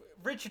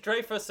 Richard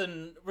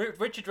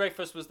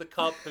Dreyfuss was the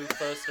cop who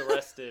first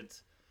arrested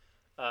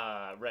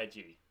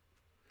Reggie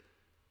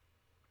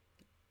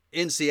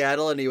in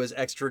Seattle, and he was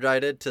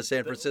extradited to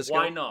San Francisco.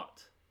 Why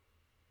not?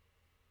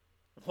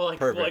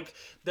 Like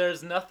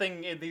there's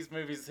nothing in these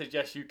movies that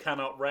suggests you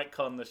cannot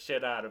retcon the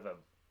shit out of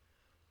him.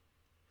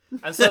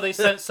 And so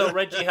so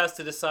Reggie has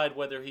to decide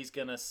whether he's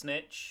gonna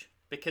snitch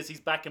because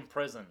he's back in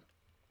prison.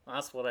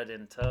 That's what I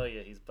didn't tell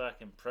you. He's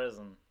back in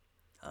prison.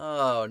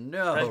 Oh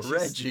no,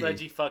 Reggie!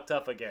 Reggie fucked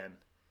up again,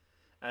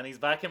 and he's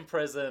back in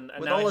prison. And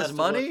with now all he has his to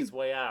money, work his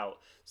way out.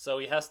 So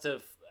he has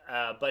to,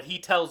 but he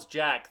tells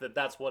Jack that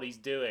that's what he's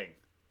doing,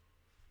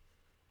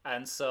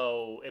 and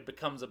so it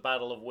becomes a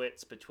battle of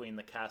wits between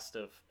the cast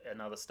of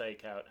Another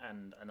Stakeout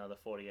and Another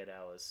 48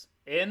 Hours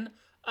in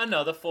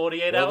Another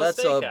 48-Hour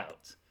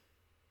Stakeout.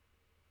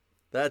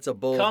 That's a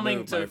bold coming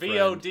move, to my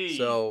VOD. Friend.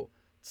 So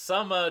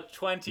summer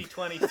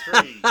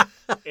 2023,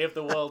 if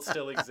the world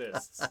still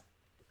exists.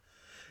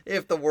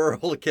 If the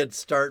world can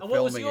start filming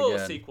again. And what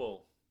was your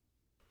sequel?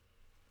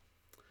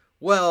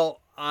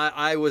 Well,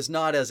 I was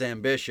not as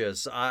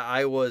ambitious.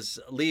 I was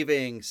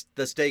leaving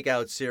the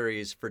Stakeout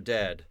series for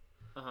dead.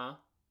 Uh-huh.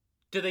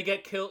 Did they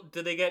get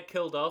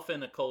killed off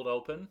in a cold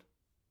open?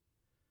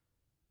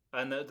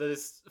 And that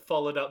is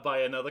followed up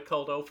by another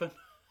cold open?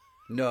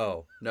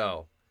 No.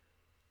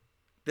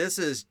 This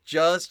is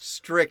just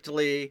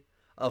strictly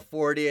a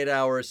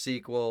 48-hour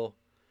sequel.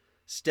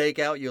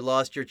 Stakeout, you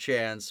lost your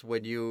chance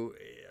when you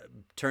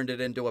turned it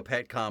into a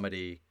pet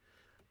comedy.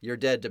 You're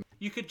dead to me.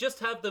 You could just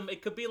have them,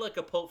 it could be like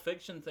a Pulp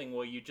Fiction thing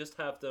where you just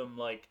have them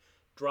like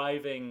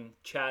driving,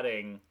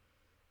 chatting,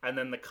 and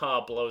then the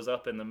car blows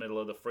up in the middle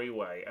of the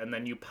freeway, and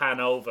then you pan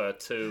over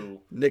to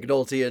Nick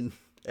Nolte and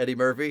Eddie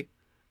Murphy.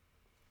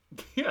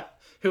 Yeah,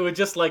 who are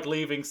just like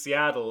leaving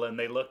Seattle, and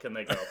they look and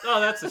they go, "Oh,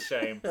 that's a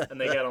shame,"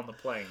 and they get on the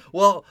plane.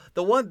 Well,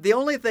 the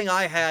only thing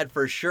I had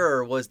for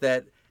sure was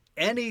that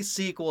any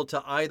sequel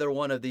to either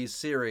one of these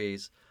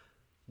series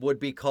would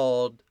be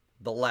called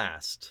The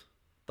Last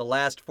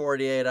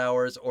 48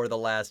 Hours or The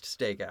Last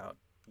Stakeout.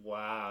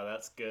 Wow,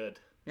 that's good.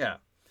 Yeah.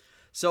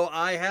 So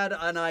I had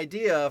an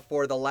idea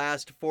for the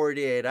last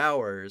 48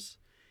 hours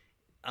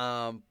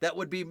that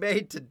would be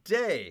made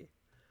today.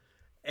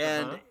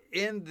 And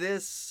in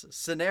this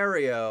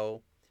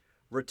scenario,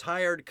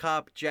 retired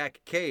cop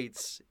Jack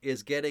Cates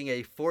is getting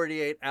a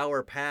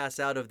 48-hour pass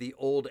out of the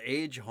old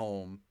age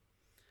home.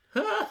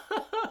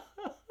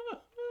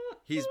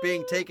 He's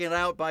being taken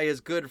out by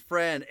his good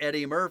friend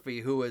Eddie Murphy,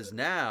 who has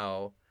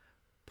now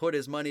put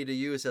his money to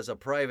use as a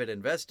private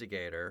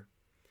investigator.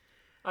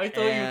 I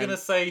thought you were going to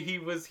say he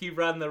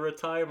ran the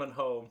retirement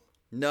home.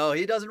 No,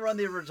 he doesn't run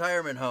the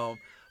retirement home,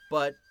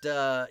 but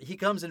he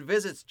comes and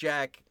visits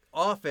Jack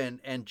often,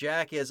 and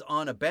Jack is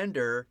on a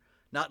bender,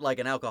 not like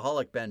an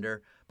alcoholic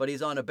bender, but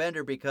he's on a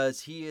bender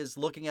because he is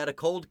looking at a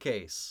cold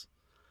case.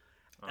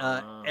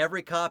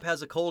 Every cop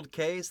has a cold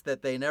case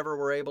that they never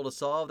were able to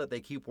solve that they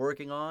keep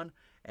working on.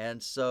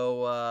 And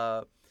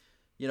so,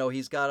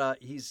 he's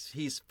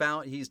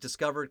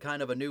discovered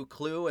kind of a new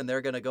clue, and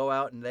they're going to go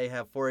out and they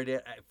have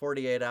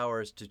 48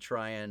 hours to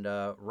try and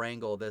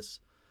wrangle this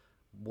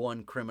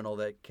one criminal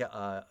that,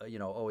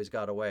 always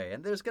got away.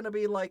 And there's going to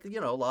be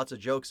lots of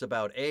jokes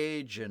about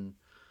age and,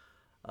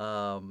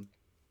 how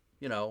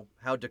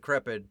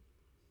decrepit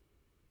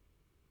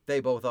they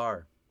both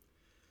are.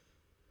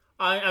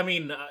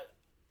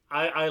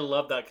 I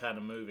love that kind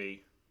of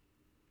movie.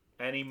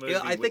 Any movie,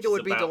 I think it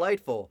would be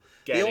delightful.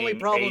 The only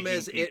problem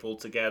is people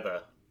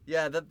together.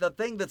 Yeah, the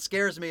thing that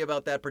scares me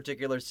about that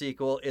particular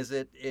sequel is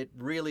it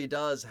really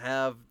does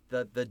have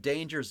the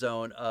danger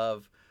zone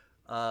of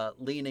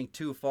leaning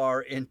too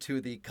far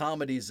into the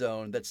comedy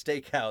zone that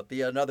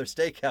Another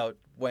Stakeout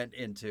went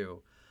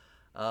into.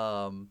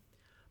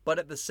 But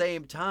at the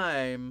same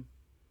time,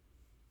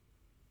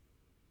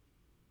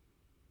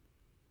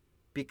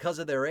 because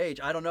of their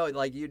age, I don't know.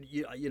 Like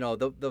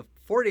the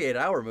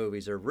 48-hour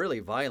movies are really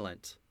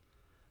violent.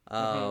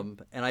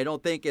 And I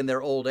don't think in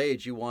their old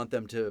age you want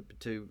them to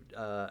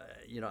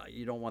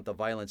you don't want the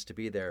violence to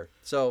be there.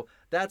 So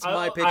that's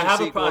my pitch. I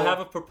have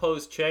a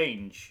proposed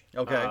change.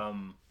 Okay.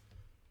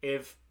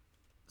 If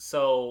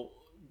so,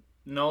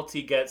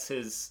 Nolte gets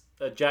his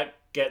Jack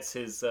gets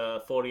his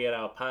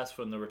 48-hour pass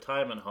from the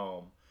retirement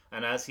home,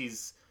 and as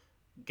he's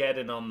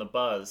getting on the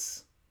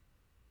bus,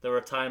 the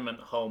retirement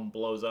home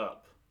blows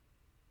up,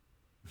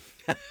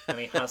 and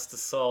he has to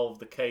solve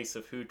the case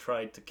of who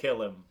tried to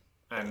kill him,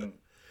 and.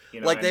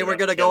 Like they were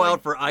going to go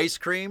out for ice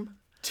cream?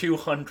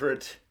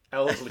 200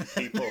 elderly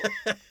people.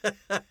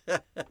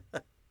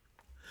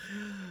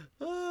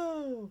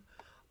 Oh.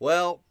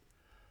 Well,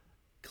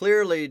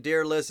 clearly,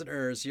 dear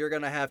listeners, you're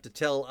going to have to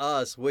tell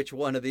us which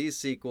one of these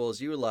sequels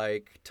you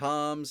like.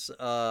 Tom's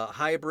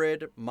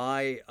hybrid,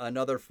 my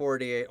Another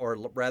 48, or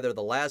rather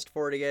the last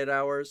 48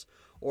 hours,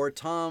 or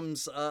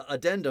Tom's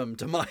addendum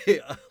to my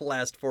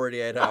last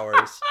 48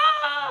 hours.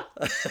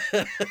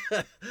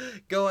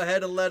 Go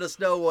ahead and let us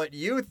know what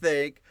you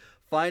think.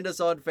 Find us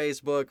on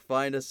Facebook,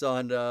 find us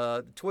on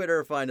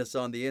Twitter, find us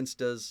on the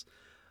Instas,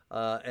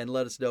 and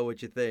let us know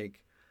what you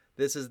think.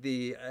 This is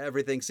the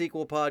Everything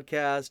Sequel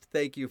podcast.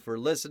 Thank you for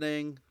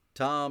listening.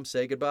 Tom,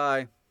 say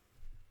goodbye.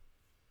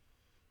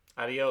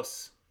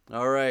 Adios.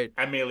 All right.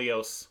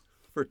 Amelios.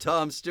 For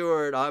Tom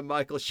Stewart, I'm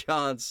Michael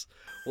Shantz.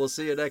 We'll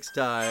see you next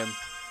time.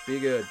 Be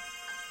good.